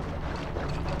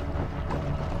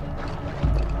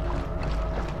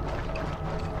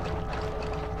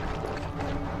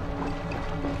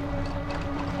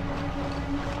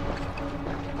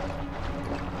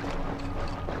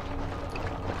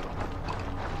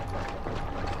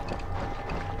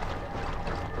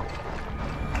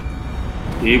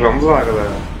 E vamos lá,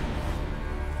 galera.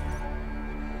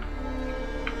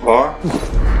 Ó.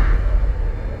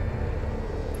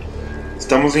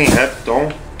 Estamos em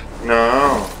Repton.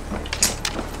 Não.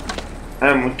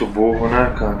 É muito burro,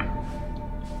 né, cara?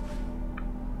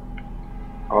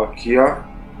 Ó, aqui, ó.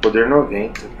 Poder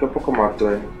 90. Daqui a pouco eu mato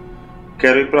ele.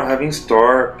 Quero ir pra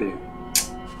Ravenstorp.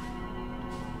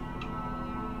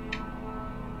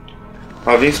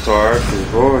 Ravenstorp,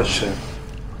 poxa.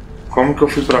 Como que eu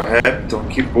fui pra Repton?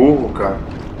 Que burro, cara.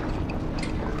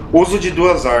 Uso de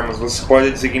 2 armas. Você pode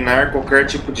designar qualquer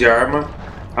tipo de arma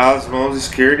às mãos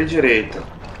esquerda e direita.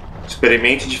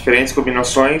 Experimente diferentes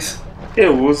combinações e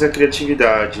use a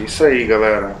criatividade. Isso aí,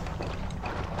 galera.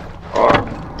 Ó.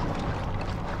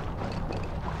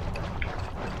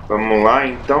 Vamos lá,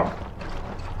 então.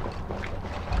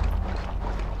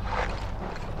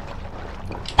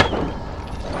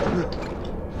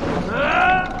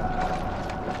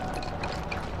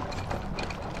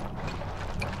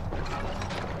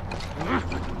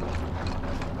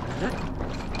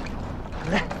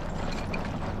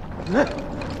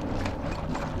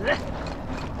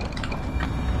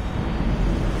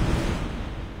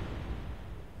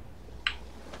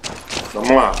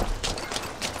 Vamos lá.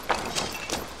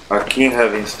 Aqui em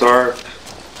Ravenstorp.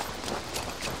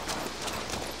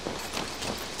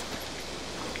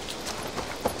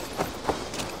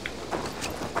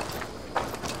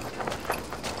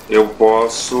 Eu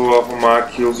posso arrumar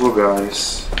aqui os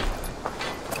lugares.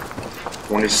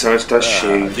 A munição está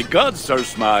cheia. The gods are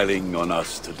smiling on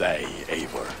us today,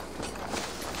 Eivor.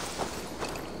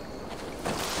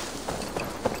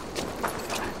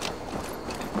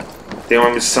 Tem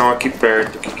uma missão aqui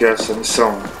perto. O que é essa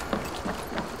missão?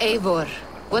 Eivor,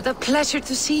 what a pleasure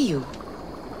to see you.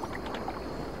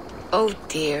 Oh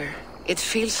dear, it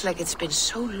feels like it's been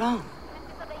so long.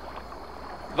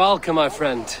 Valka, my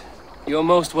friend. You're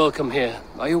most welcome here.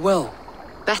 Are you well?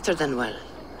 Better than well.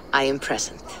 I am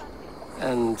present.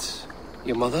 And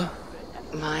your mother?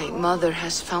 My mother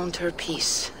has found her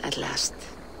peace at last.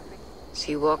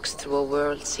 She walks through a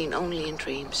world seen only in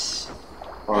dreams.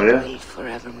 Oh, yeah? And will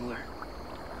forevermore.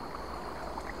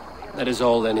 That is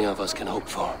all any of us can hope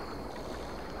for.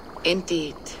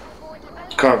 Indeed.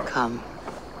 Come. Come.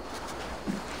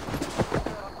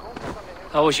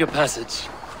 How was your passage?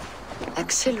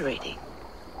 Exhilarating.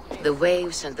 The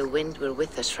waves and the wind were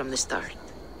with us from the start.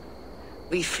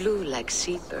 We flew like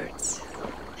seabirds.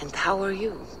 And how are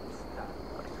you?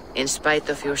 In spite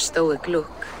of your stoic look,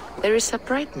 there is a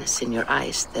brightness in your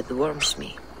eyes that warms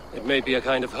me. It may be a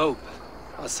kind of hope.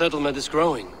 Our settlement is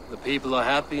growing. The people are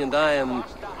happy and I am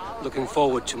looking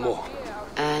forward to more.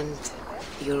 And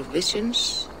your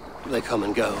visions? They come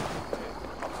and go.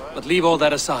 But leave all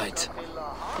that aside.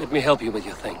 Let me help you with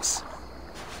your things.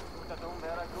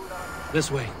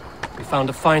 This way. We found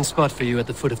a fine spot for you at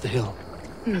the foot of the hill.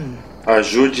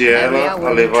 Ajude ela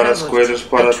a levar as coisas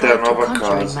para até a nova in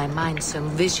casa. my mind some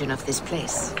vision of this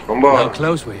place. Vambora. How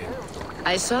close were you?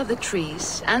 I saw the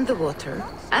trees and the water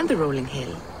and the rolling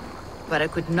hill, but I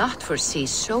could not foresee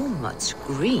so much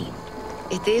green.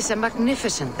 It is a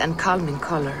magnificent and calming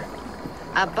color,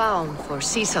 a balm for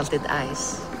sea-salted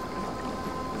eyes.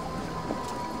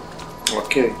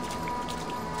 Ok.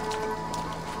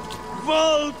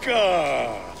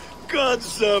 Volka!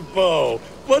 Godsabo!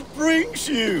 What brings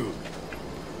you?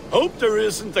 Hope there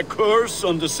isn't a curse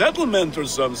on the settlement or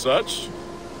some such.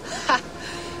 Ha!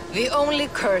 The only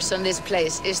curse on this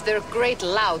place is their great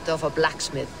lout of a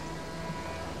blacksmith.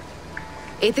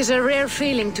 It is a rare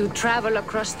feeling to travel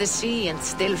across the sea and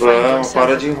still find Vamos,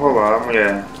 para yourself. de enrolar,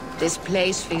 mulher. This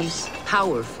place feels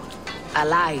powerful,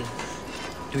 alive.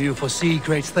 Do you foresee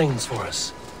great things for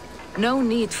us? No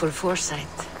need for foresight.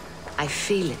 I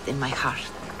feel it in my heart.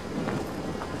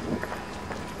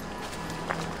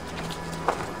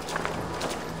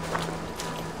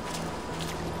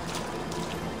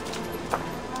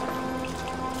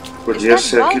 Podia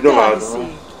ser aqui do lado.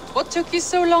 Né? What took you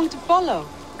so long to follow?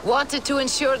 Wanted to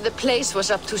ensure the place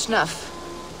was up to snuff.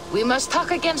 We must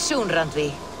talk again soon,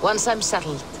 Randvi, once I'm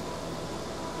settled.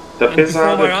 Tá And before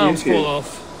pesado my aqui, arms fall filho.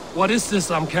 off, what is this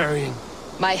I'm carrying?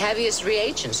 My heaviest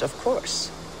reagents, of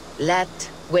course. Lead,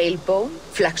 whalebone,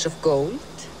 flecks of gold.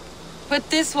 Put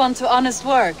this one to honest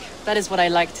work. That is what I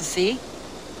like to see.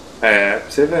 É, pra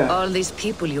você ver. All these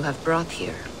people you have brought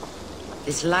here.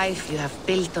 This life you have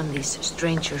built on these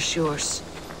stranger shores.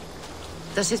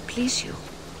 Does it please you?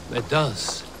 It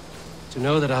does. To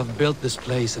know that I've built this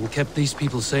place and kept these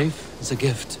people safe is a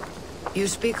gift. You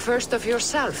speak first of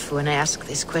yourself when I ask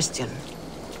this question.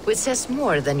 Which says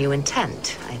more than you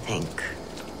intend, I think.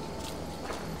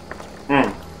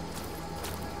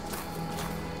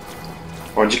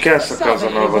 Onde que é essa casa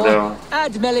nova dela?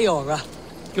 Ad Meliora.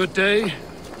 Good day.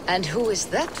 And who is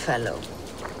that fellow?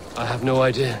 I have no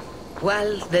idea.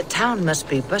 Well, the town must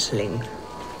be bustling.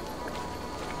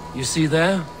 You see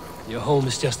there? Your home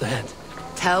is just ahead.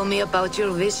 Tell me about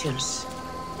your visions.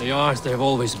 They are as they've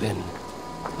always been.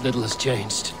 Little has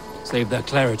changed, save their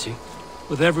clarity.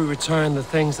 With every return, the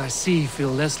things I see feel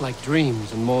less like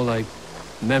dreams and more like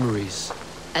memories.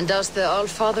 And does the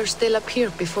All-Father still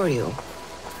appear before you?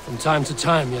 From time to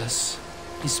time, yes.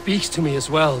 He speaks to me as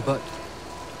well, but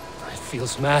it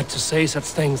feels mad to say such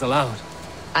things aloud.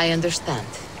 I understand.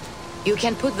 You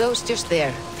can put those just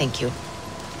there, thank you.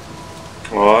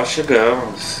 Ó,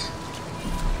 chegamos.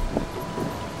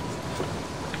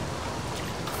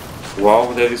 O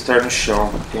alvo deve estar no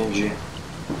chão, entendi.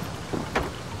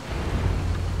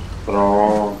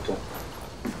 Pronto.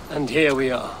 And here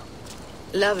we are.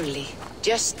 Lovely,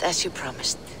 just as you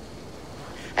promised.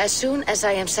 As soon as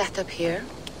I am set up here,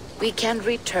 we can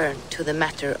return to the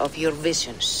matter of your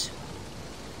visions.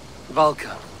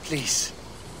 Valka, please.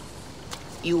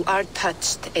 You are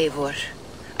touched, Eivor.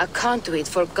 A conduit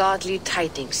for godly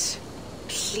tidings.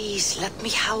 Please, let me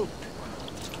help.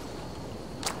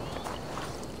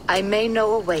 I may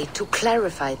know a way to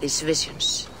clarify these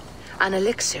visions. An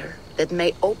elixir that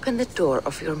may open the door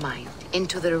of your mind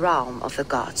into the realm of the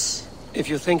gods. If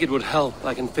you think it would help,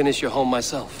 I can finish your home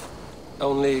myself.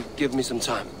 Only give me some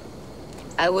time.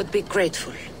 I would be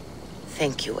grateful.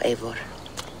 Thank you, Eivor.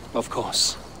 Of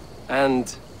course. And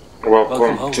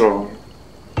welcome home.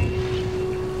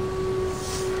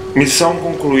 Missão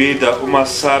concluída, uma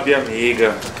sábia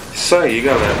amiga. Isso aí,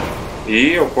 galera.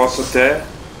 E eu posso até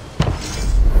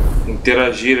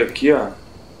interagir aqui, ó,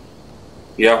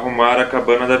 e arrumar a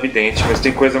cabana da vidente, mas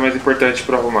tem coisa mais importante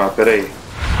para arrumar. Pera aí.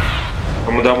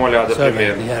 Vamos dar uma olhada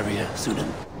primeiro.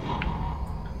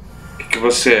 O que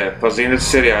você é? Fazenda de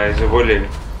cereais, eu vou ler.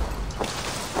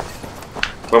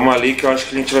 Vamos ali que eu acho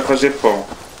que a gente vai fazer pão.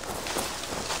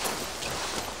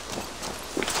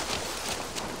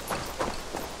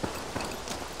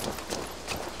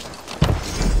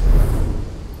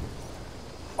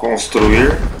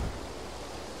 Construir.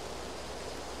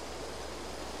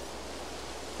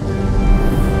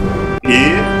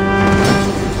 E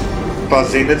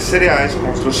fazenda de cereais,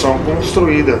 construção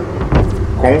construída.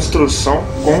 Construção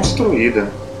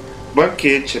construída.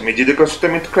 Banquete. À medida que o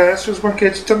assentamento cresce, os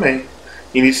banquetes também.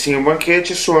 Inicia um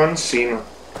banquete soando sino.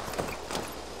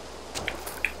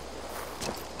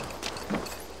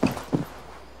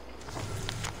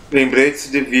 Lembretes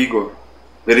de vigor.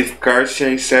 Verificar se há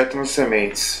inseto nas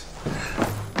sementes.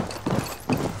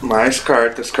 Mais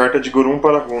cartas. Carta de Gurum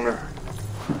para Runa.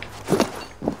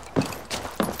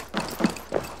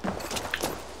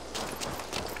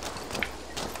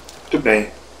 Muito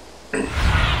bem.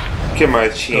 O que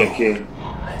mais tinha aqui?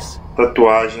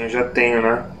 Tatuagem eu já tenho,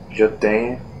 né? Já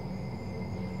tenho.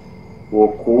 O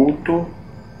oculto.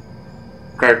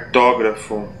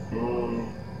 Cartógrafo.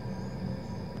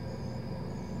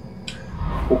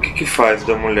 O que faz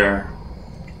da mulher?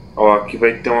 Ó, aqui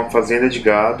vai ter uma fazenda de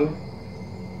gado.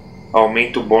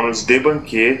 Aumenta o bônus de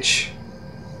banquete.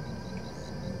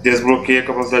 Desbloqueia a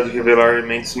capacidade de revelar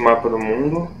elementos no mapa do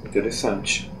mundo.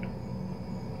 Interessante.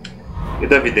 E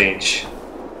da vidente?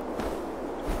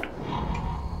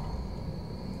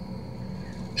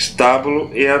 Estábulo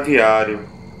e aviário.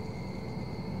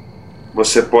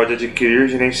 Você pode adquirir e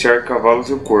gerenciar cavalos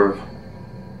e o corvo.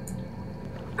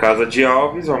 Casa de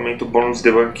Alves, aumenta o bônus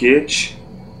de banquete.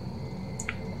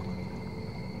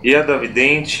 E a da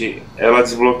vidente, ela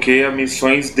desbloqueia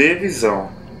missões de visão.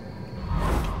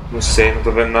 Não sei, não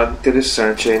tô vendo nada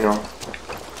interessante aí não.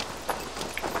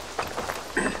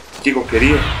 O que eu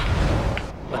queria?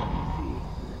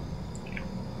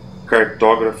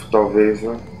 Cartógrafo talvez,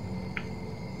 né?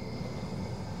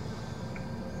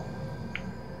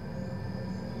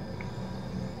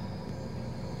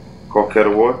 Qualquer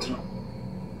outro.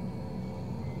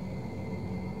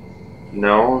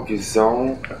 Não,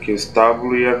 visão, aqui o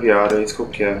estábulo e aviário, é isso que eu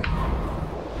quero.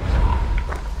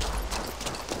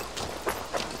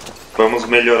 Vamos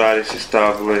melhorar esse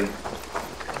estábulo aí.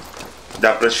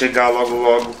 Dá pra chegar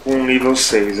logo com um nível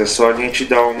 6, é só a gente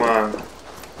dar uma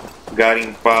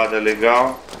garimpada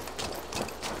legal.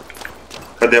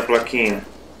 Cadê a plaquinha?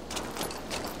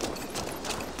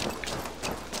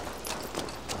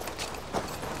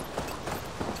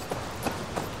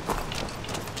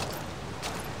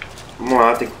 Vamos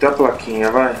lá, tem que ter a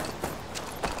plaquinha, vai.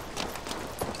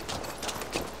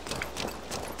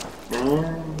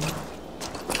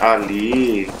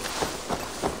 Ali.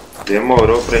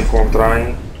 Demorou pra encontrar,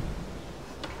 hein?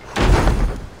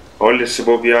 Olha, se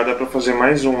bobear dá pra fazer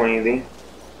mais um ainda, hein?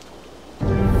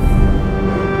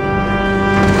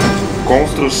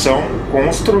 Construção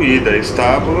construída,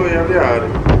 estábulo e aviário.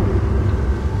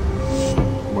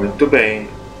 Muito bem.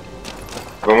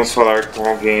 Vamos falar com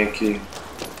alguém aqui.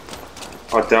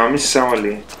 Ó, tem uma missão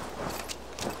ali.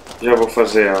 Já vou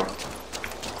fazer ela.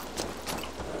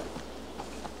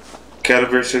 Quero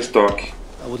ver seu estoque.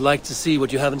 I would like to see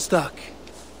what you have in stock.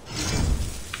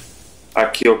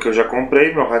 Aqui é o que eu já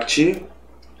comprei, meu rati.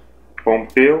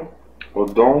 Pompeu,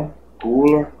 Odon,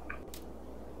 Gula.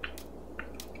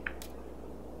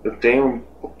 Eu tenho um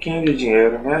pouquinho de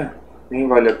dinheiro, né? Nem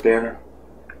vale a pena.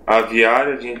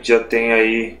 Aviário, a gente já tem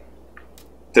aí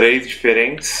 3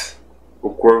 diferentes. O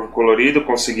Corvo Colorido,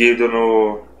 conseguido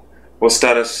no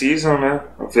Ostara Season, né?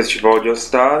 No Festival de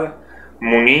Ostara.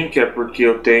 Munin, que é porque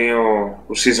eu tenho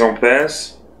o Season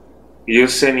Pass. E o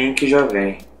Senin, que já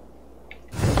vem.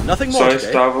 Só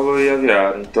estábulo e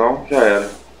aviário, então já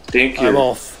era. Tenho que ir. I'm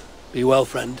off. Be well,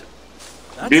 friend.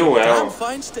 Be well.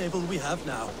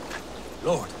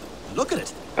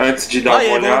 Antes de dar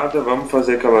uma olhada, vamos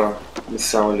fazer aquela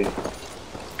missão ali.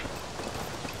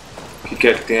 O que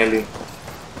é que tem ali?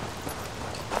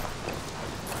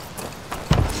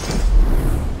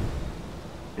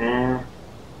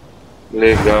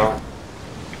 Legal.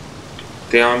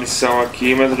 Tem uma missão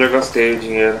aqui, mas eu já gastei o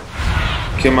dinheiro.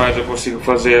 O que mais eu consigo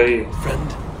fazer aí?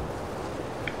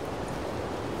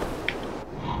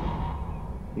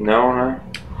 Não, né?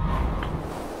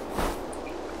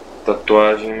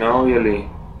 Tatuagem não, e ali?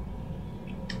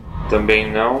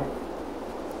 Também não.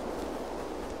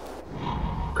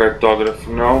 Cartógrafo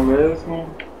não mesmo.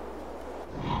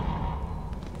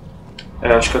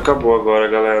 É, acho que acabou agora,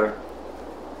 galera.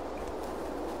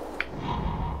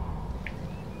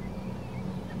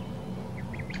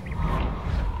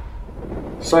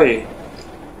 Isso aí.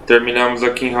 Terminamos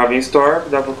aqui em Ravenstorp,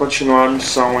 dá pra continuar a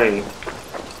missão aí.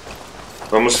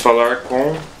 Vamos falar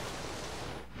com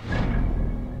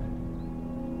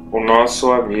o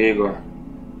nosso amigo.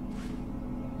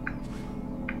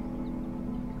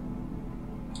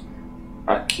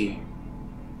 Aqui.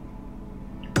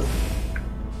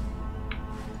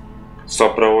 Só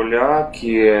para olhar,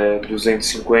 que é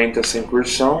 250 sem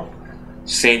cursão,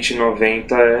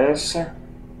 190 essa,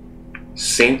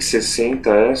 160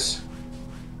 essa,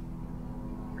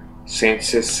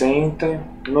 160,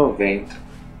 90.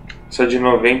 Essa de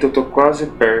 90 eu tô quase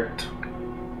perto.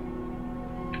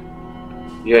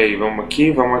 E aí, vamos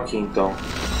aqui? Vamos aqui então.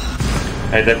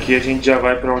 Aí daqui a gente já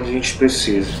vai para onde a gente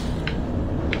precisa.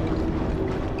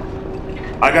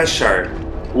 Agachar.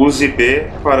 Use B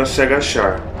para se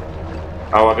agachar.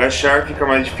 Ao agachar fica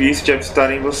mais difícil de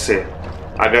avistar em você.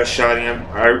 Agachar em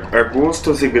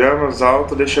arbustos e gramas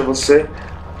alto deixa você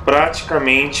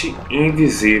praticamente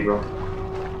invisível.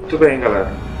 Muito bem,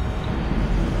 galera.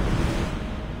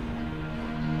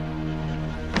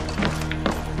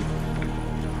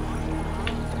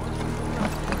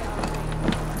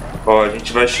 Ó, a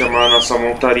gente vai chamar a nossa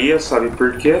montaria, sabe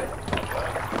por quê?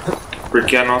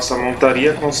 Porque a nossa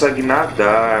montaria consegue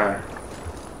nadar.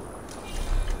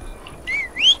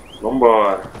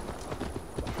 Vambora.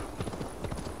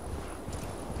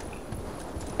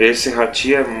 Esse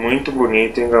ratinho é muito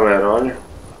bonito, hein, galera?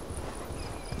 Olha.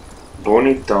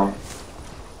 Bonitão.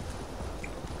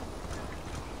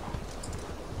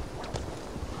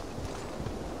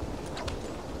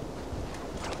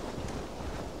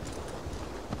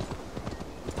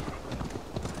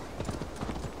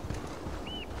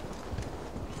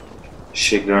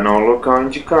 Chegando ao local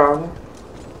indicado.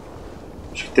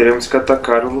 Acho que teremos que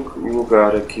atacar o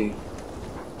lugar aqui.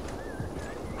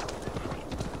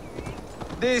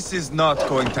 This is not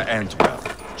going to end well.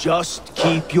 Just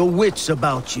keep your wits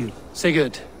about you.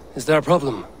 Sigurd, is there a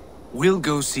problem? We'll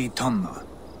go see Tonna.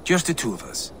 Just the two of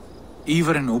us.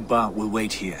 Ivar and Ubba will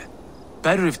wait here.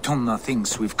 Better if Tonna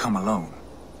thinks we've come alone.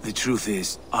 The truth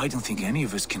is, I don't think any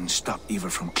of us can stop Ivar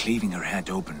from cleaving her head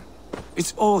open.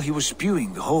 It's all he was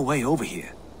spewing the whole way over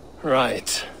here.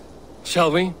 Right.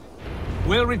 Shall we?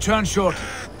 We'll return shortly.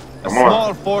 A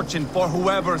small fortune for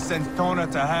whoever sent Tonna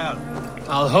to hell.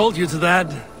 I'll hold you to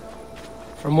that.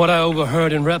 From what I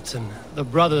overheard in Repton, the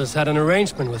brothers had an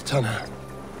arrangement with Tonna.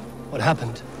 What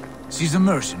happened? She's a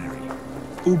mercenary.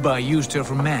 Ubba used her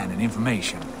for man and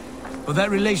information. But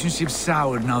that relationship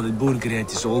soured now that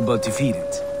Burgred is all but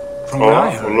defeated. From what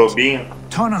I heard,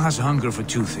 Tonna has hunger for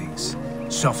two things.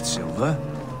 Soft silver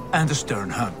and a stern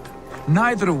hump.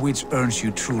 Neither of which earns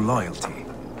you true loyalty.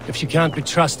 If she can't be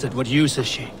trusted, what use is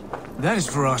she? That is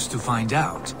for us to find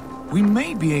out. We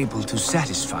may be able to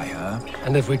satisfy her.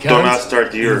 And if we can't...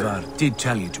 Ivar did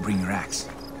tell you to bring your axe.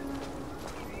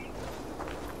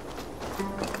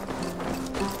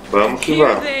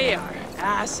 Here they are,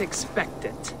 as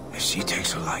expected. If she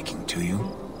takes a liking to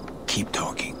you, keep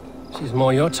talking. She's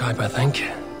more your type, I think.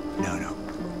 No.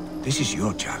 This is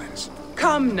your challenge.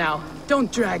 Come now, don't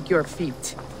drag your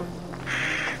feet.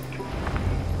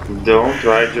 Don't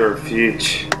drag your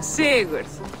feet. Sigurd,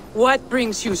 what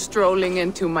brings you strolling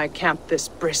into my camp this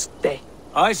brisk day?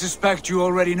 I suspect you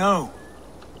already know.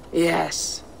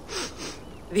 Yes.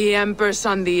 The Embers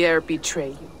on the air betray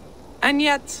you. And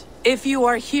yet, if you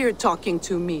are here talking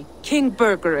to me, King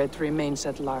Burgred remains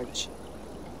at large.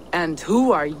 And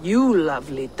who are you,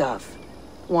 lovely dove?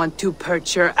 Want to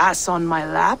perch your ass on my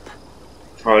lap?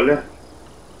 Olha.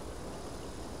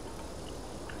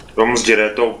 Vamos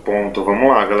direto ao ponto. Vamos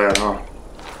lá, galera.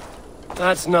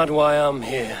 That's not why I'm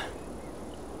here.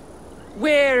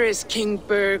 Where is King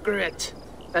Burgred?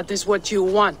 That is what you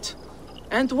want.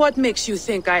 And what makes you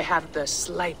think I have the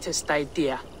slightest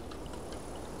idea?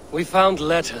 We found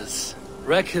letters,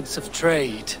 records of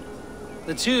trade.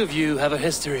 The two of you have a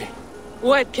history.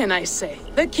 What can I say?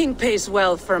 The king pays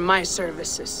well for my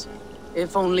services.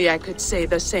 If only I could say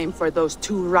the same for those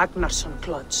two Ragnarsson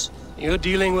clods. You're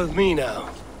dealing with me now,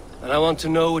 and I want to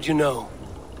know what you know.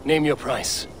 Name your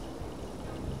price.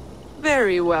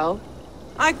 Very well.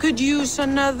 I could use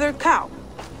another cow.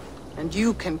 And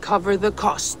you can cover the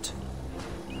cost.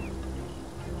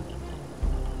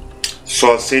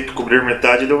 Só aceito cobrir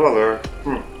metade do valor.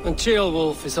 When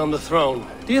Ceolwulf is on the throne,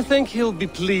 do you think he'll be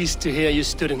pleased to hear you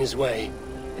stood in his way?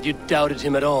 That you doubted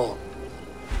him at all?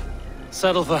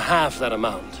 Settle for half that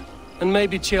amount. And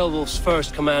maybe Ceolwulf's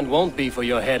first command won't be for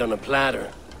your head on a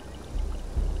platter.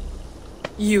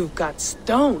 You've got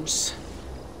stones.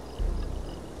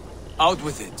 Out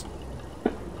with it.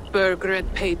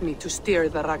 Burgred paid me to steer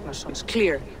the Ragnarssons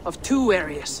clear of two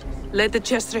areas.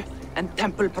 Leitechester and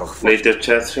Tempelbroch.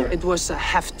 It was a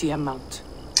hefty amount.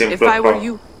 If I were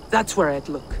you, that's where I'd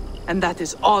look. And that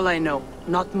is all I know.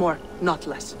 Not more, not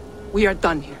less. We are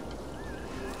done here.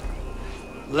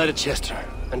 Leitechester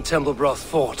and Tempelbroch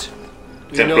Fort.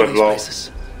 Do you know these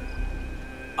places?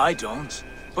 I don't,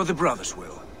 but the brothers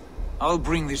will. I'll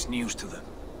bring this news to them.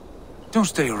 Don't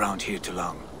stay around here too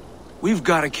long. We've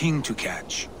got a king to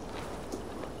catch.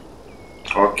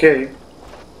 Okay.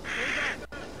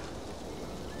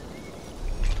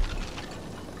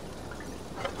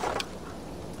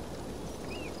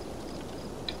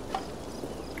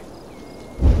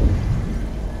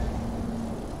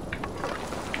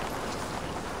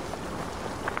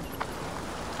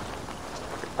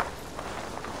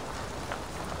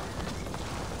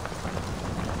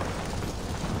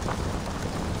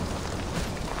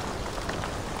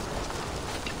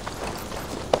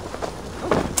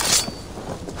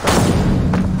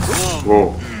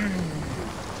 Vou.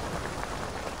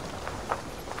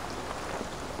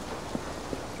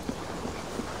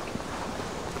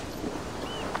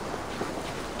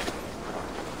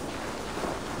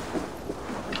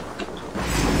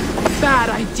 Bad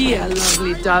idea,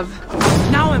 lovely dove.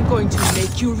 Now I'm going to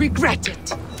make you regret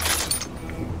it.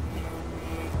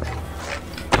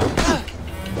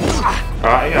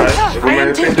 Ai, ai, eu vou I me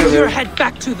am taking your arrepender. head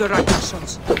back to the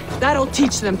Ragnarsons. That'll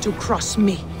teach them to cross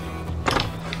me.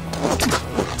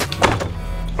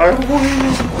 Ai, eu vou morrer.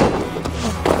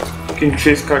 Quem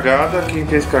fez cagada, quem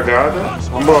fez cagada.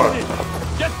 Vambora.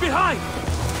 Get behind!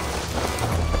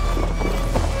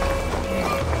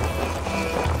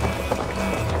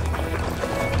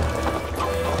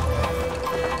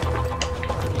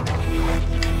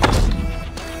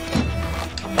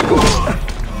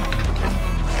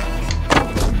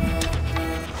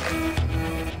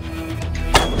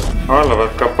 Olha, ela vai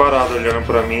ficar parada olhando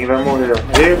pra mim e vai morrer.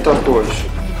 Eita, poxa.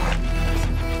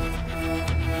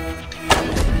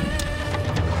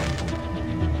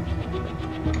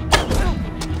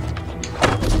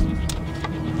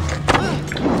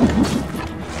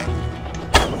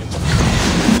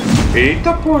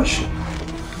 Eita, poxa.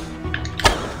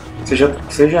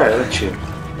 Você já era, tio.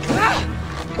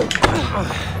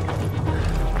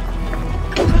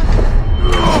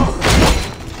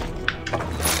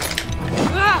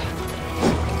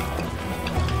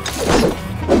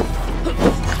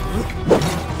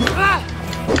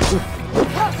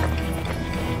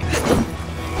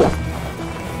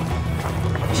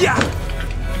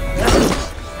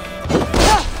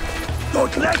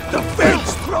 Don't let the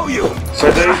fates throw you!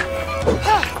 Sai daí.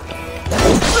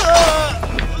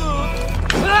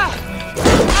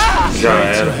 Já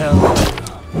era.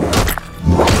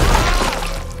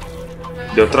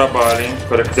 Deu trabalho, hein?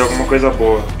 Espero que dê alguma coisa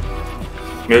boa.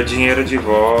 Meu dinheiro de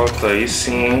volta, aí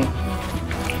sim.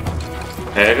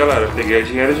 É, galera, eu peguei o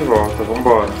dinheiro de volta.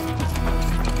 Vambora.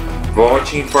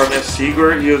 Volte e informe a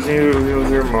Sigurd e os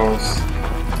irmãos.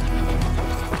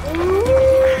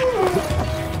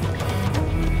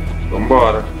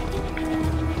 Vambora.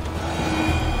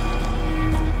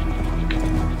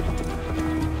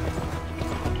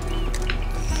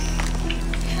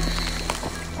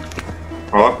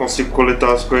 Ó, consigo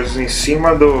coletar as coisas em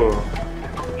cima do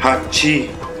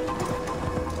Hati.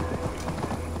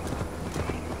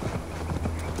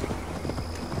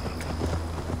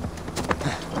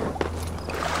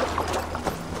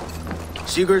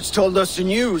 Sigurd's told us the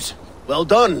news. Well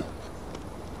done.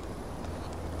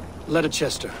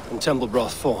 Leicester and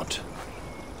Templebroth fought.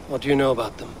 What do you know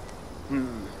about them?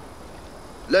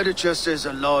 Leicester is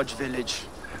a large village.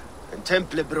 And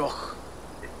Templebroch,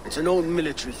 it's an old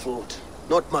military fort.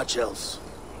 Not much else.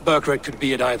 Burkred could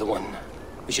be at either one.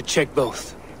 We should check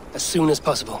both, as soon as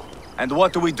possible. And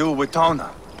what do we do with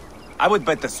Toda? I would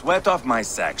bet the sweat off my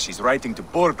sack she's writing to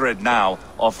Burkred now,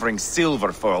 offering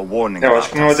silver for a warning. Eu acho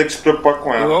que não vai ter que se preocupar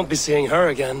com We ela. won't be seeing her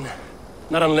again.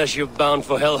 Not unless you're bound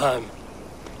for Helheim.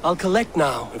 I'll collect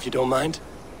now, if you don't mind.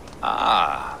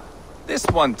 Ah, this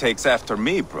one takes after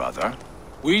me, brother.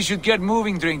 We should get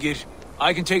moving, Dringir.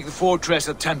 I can take the fortress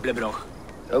at Templebroch.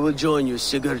 I will join you,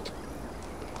 Sigurd.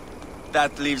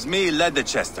 That leaves me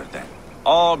Leicester then.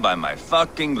 All by my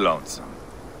fucking lonesome.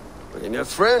 Bring a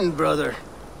friend, brother.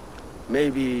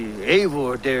 Maybe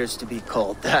Eivor dares to be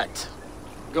called that.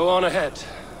 Go on ahead.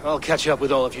 I'll catch up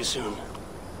with all of you soon.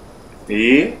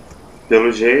 E,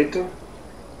 pelo jeito,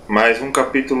 mais um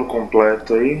capítulo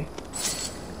completo aí.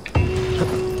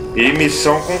 E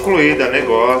missão concluída,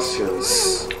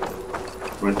 negócios.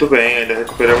 Muito bem, ainda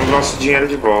recuperamos nosso dinheiro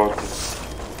de volta.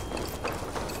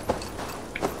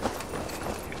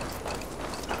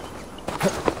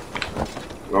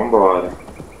 Vambora.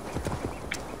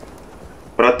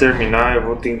 Para terminar, eu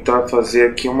vou tentar fazer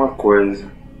aqui uma coisa.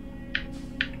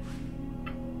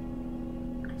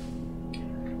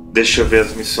 Deixa eu ver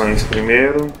as missões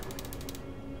primeiro.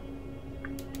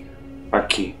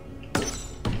 Aqui.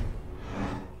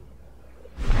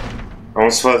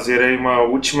 Vamos fazer aí uma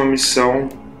última missão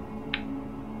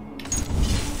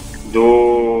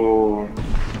do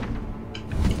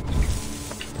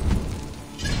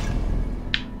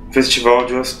Festival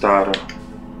de Ostara.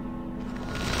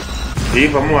 E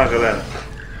vamos lá, galera.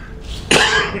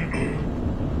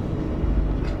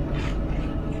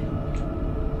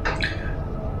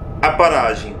 A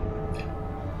paragem.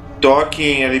 Toque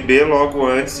em LB logo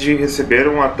antes de receber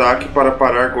um ataque para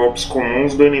parar golpes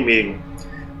comuns do inimigo.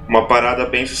 Uma parada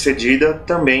bem sucedida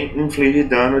também inflige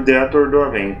dano de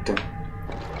atordoamento.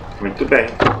 Muito bem.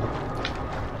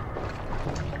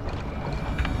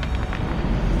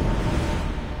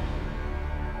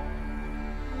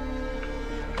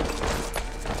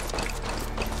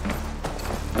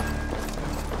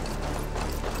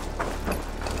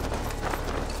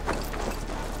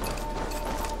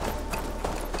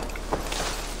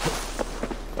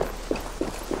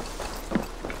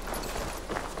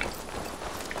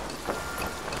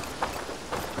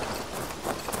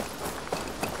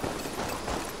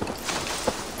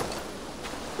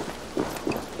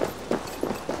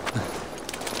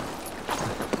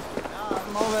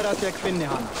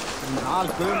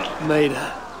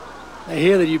 Maida, I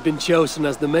hear that you've been chosen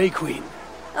as the May Queen.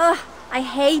 Ugh, I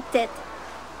hate it.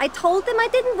 I told them I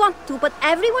didn't want to, but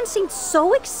everyone seemed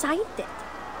so excited.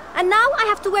 And now I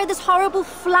have to wear this horrible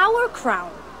flower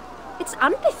crown. It's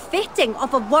unbefitting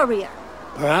of a warrior.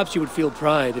 Perhaps you would feel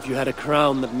pride if you had a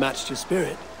crown that matched your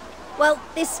spirit. Well,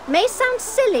 this may sound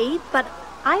silly, but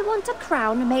I want a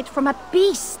crown made from a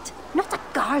beast, not a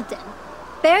garden.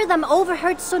 Beardam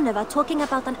overheard Sunniva talking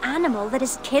about an animal that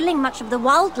is killing much of the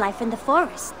wildlife in the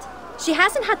forest. She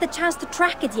hasn't had the chance to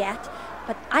track it yet,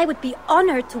 but I would be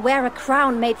honored to wear a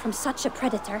crown made from such a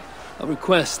predator. A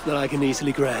request that I can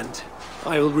easily grant.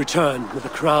 I will return with a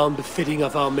crown befitting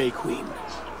of our May Queen.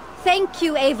 Thank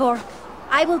you, Eivor.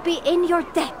 I will be in your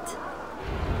debt.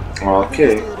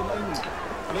 Ok.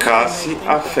 Casse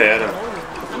a fera.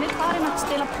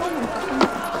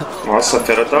 Nossa, a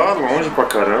fera tava longe pra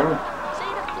caramba.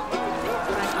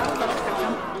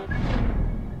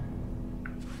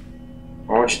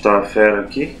 Onde tá a fera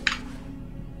aqui?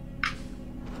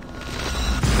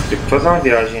 Tem que fazer uma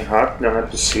viagem rápida, não é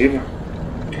possível.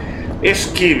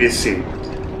 Esquive-se.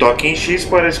 Toque em X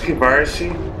para esquivar-se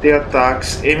de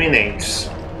ataques eminentes.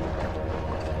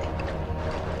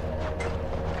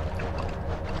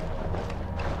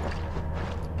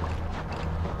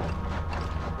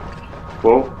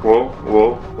 Uou.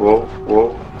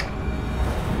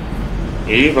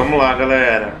 E vamos lá,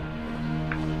 galera.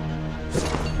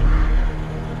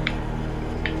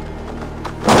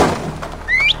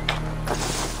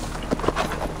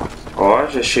 Ó,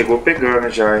 já chegou pegando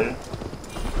já, hein?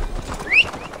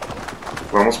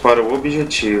 Vamos para o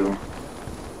objetivo.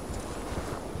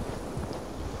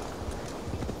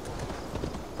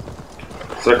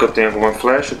 Será que eu tenho alguma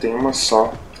flecha? Eu tenho uma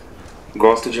só.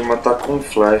 Gosto de matar com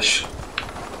flecha.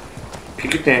 O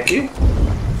que tem aqui?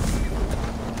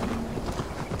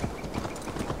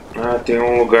 Ah, tem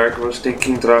um lugar que você tem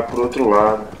que entrar por outro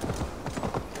lado.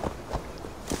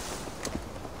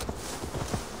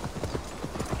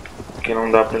 Que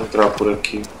não dá pra entrar por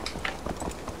aqui.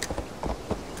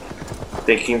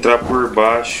 Tem que entrar por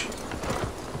baixo.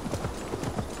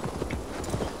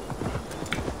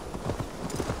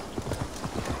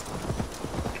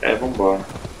 Vambora.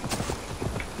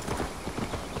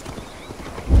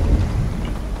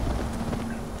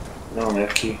 Não, é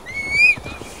aqui.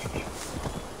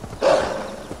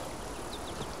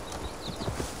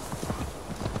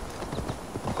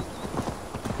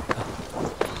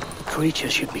 The creature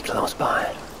should be close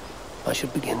by. I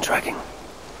should begin tracking.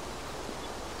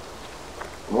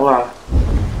 Vamos lá.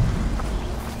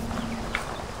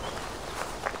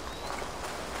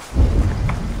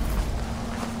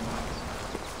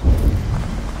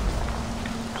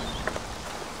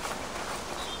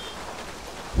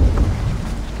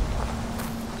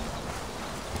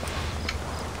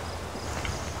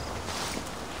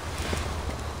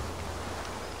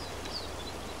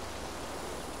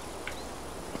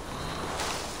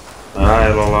 Ah,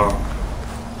 ela lá.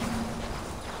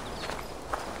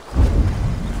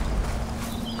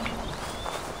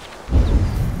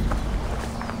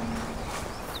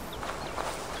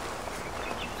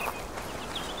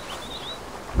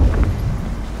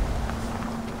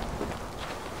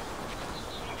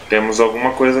 Temos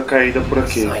alguma coisa caída por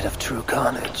aqui. Sight of true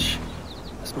carnage.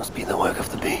 This must be the work of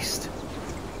the beast.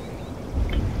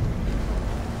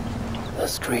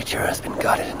 This creature has been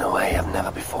gutted in a way I've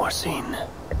never before seen.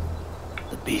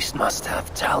 The beast must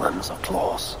have talons or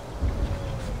claws.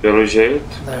 Pelo jeito.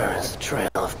 There is a trail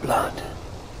of blood.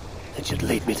 It should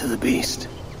lead me to the beast.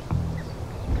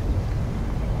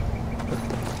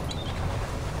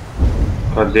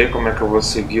 Cadê? Como é que eu vou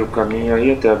seguir o caminho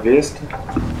aí até a besta?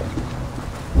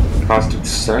 Rastro de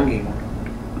sangue?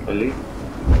 Ali?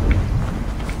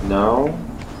 Não.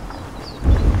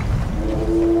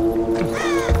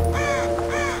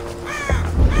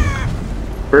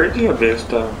 Perdi a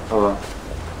besta. Olha lá.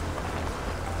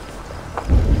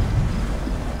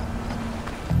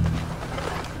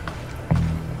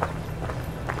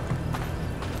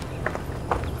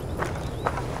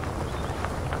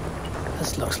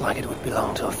 This looks like it would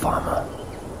belong to a farmer.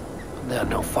 There are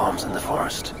no farms in the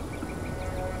forest.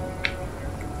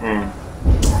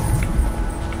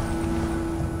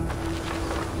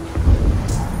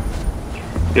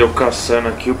 Eu caçando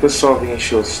aqui, o pessoal vem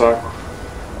encher o saco.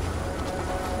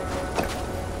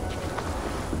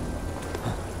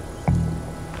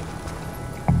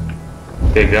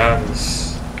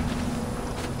 Pegadas.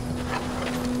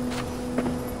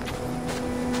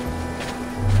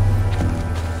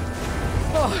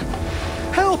 Oh,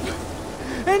 help!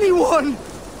 Anyone!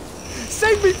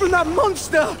 Save me from that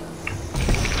monster!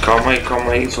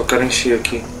 Calma aí, só quero encher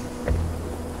aqui.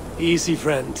 Easy,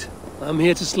 friend. I'm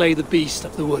here to slay the beast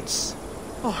of the woods.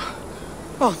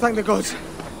 Oh, thank the gods.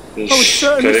 I was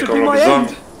certain this would be my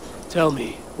end. Tell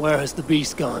me, where has the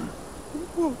beast gone?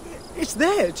 Well, it's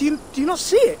there. Do you not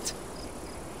see it?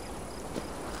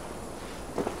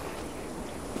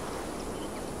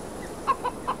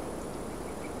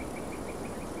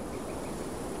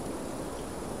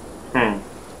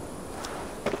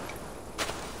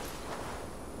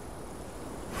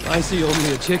 I see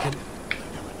only a chicken.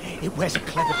 It wears a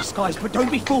clever disguise, but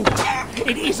don't be fooled.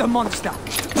 It is a monster.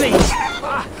 Please,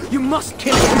 you must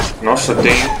kill it. Nossa,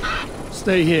 tem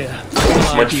Stay here.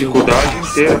 uma dificuldade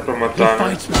inteira pra matar,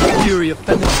 né? Fights with the fury of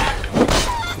feminine.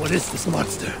 What is this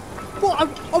monster? Well, I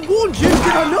warned you,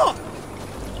 did I not?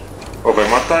 Oh, vai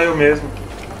matar eu mesmo.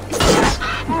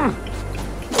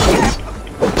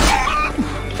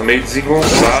 Tá meio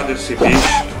desengonçado esse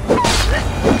bicho.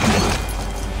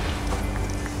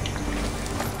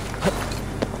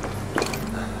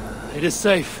 It is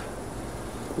safe.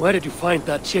 Where did you find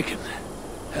that chicken?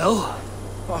 Hell?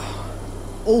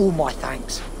 All my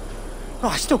thanks.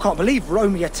 I still can't believe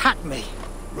Romy attacked me.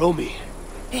 Romy?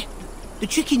 Yeah, the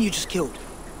chicken you just killed.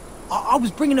 I was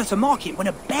bringing her to market when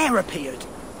a bear appeared.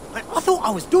 I thought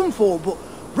I was done for, but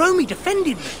Romy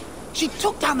defended me. She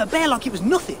took down the bear like it was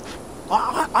nothing.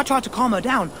 I tried to calm her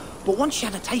down, but once she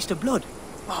had a taste of blood,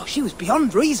 she was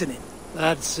beyond reasoning.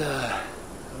 That's a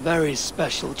very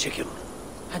special chicken.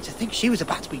 And to think she was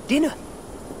about to be dinner.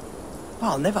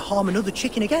 I'll never harm another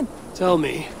chicken again. Tell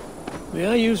me, may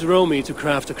I use Romy to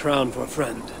craft a crown for a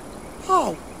friend?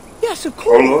 Oh, yes, of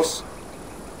course.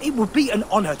 It would be an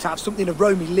honor to have something of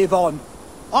Romy live on.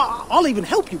 I'll even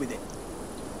help you with it.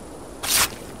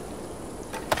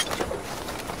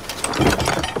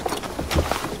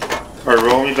 A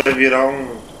Romy vai virar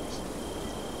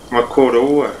uma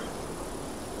coroa.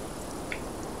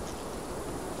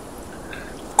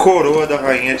 Coroa da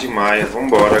Rainha de Maia.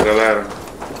 Vambora, galera.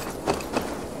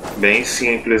 Bem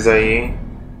simples aí, hein?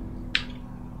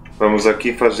 Vamos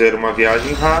aqui fazer uma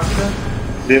viagem rápida,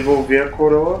 devolver a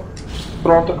coroa.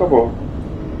 Pronto, acabou.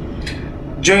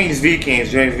 Jovens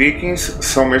Vikings. Jovens Vikings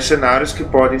são mercenários que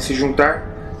podem se juntar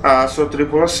à sua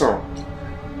tripulação.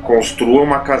 Construa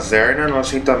uma caserna no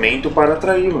assentamento para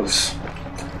atraí-los.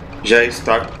 Já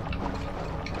está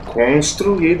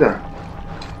construída.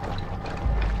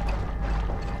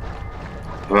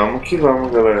 Vamos que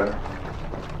vamos, galera.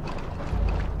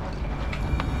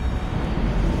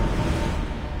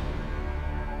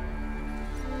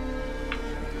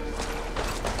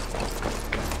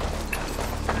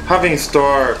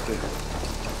 Ravenstorp.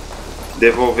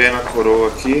 Devolvendo a coroa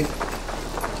aqui.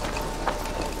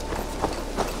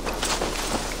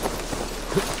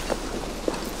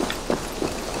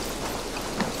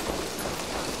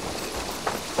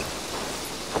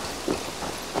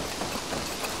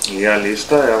 E ali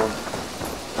está ela.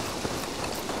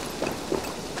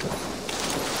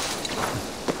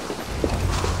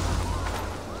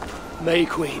 May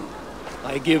Queen,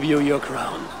 I give you your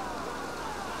crown.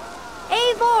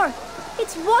 Eivor,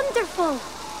 it's wonderful.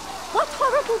 What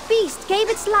horrible beast gave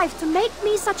its life to make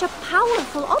me such a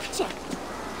powerful object?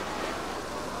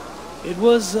 It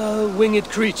was a winged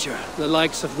creature, the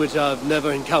likes of which I've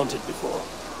never encountered before.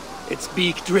 Its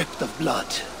beak dripped of blood,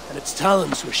 and its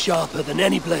talons were sharper than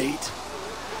any blade.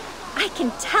 I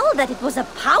can tell that it was a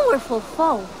powerful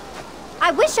foe.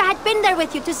 I wish I had been there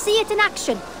with you to see it in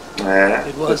action.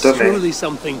 It was truly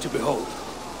something to behold.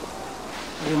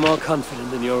 You're more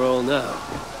confident in your role now.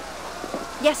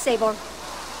 Yes, Eivor.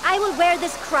 I will wear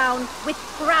this crown with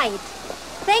pride.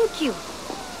 Thank you.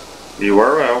 You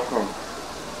are welcome.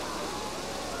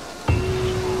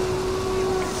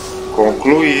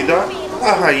 Concluída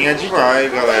a Rainha de Maia,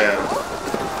 galera.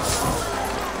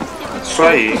 Isso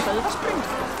aí.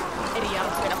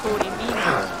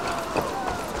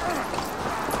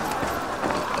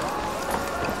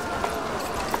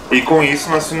 E com isso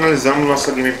nós finalizamos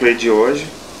nossa gameplay de hoje.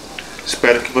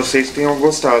 Espero que vocês tenham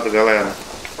gostado, galera.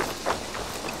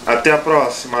 Até a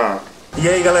próxima! E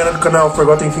aí, galera do canal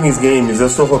Forgotten Phoenix Games, eu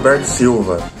sou Roberto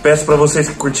Silva. Peço para vocês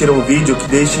que curtiram o vídeo que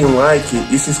deixem um like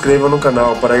e se inscrevam no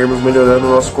canal para irmos melhorando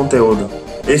o nosso conteúdo.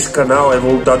 Esse canal é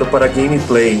voltado para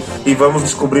gameplay e vamos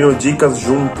descobrindo dicas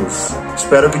juntos.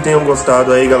 Espero que tenham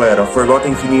gostado aí, galera.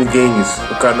 Forgotten Phoenix Games,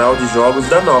 o canal de jogos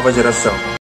da nova geração.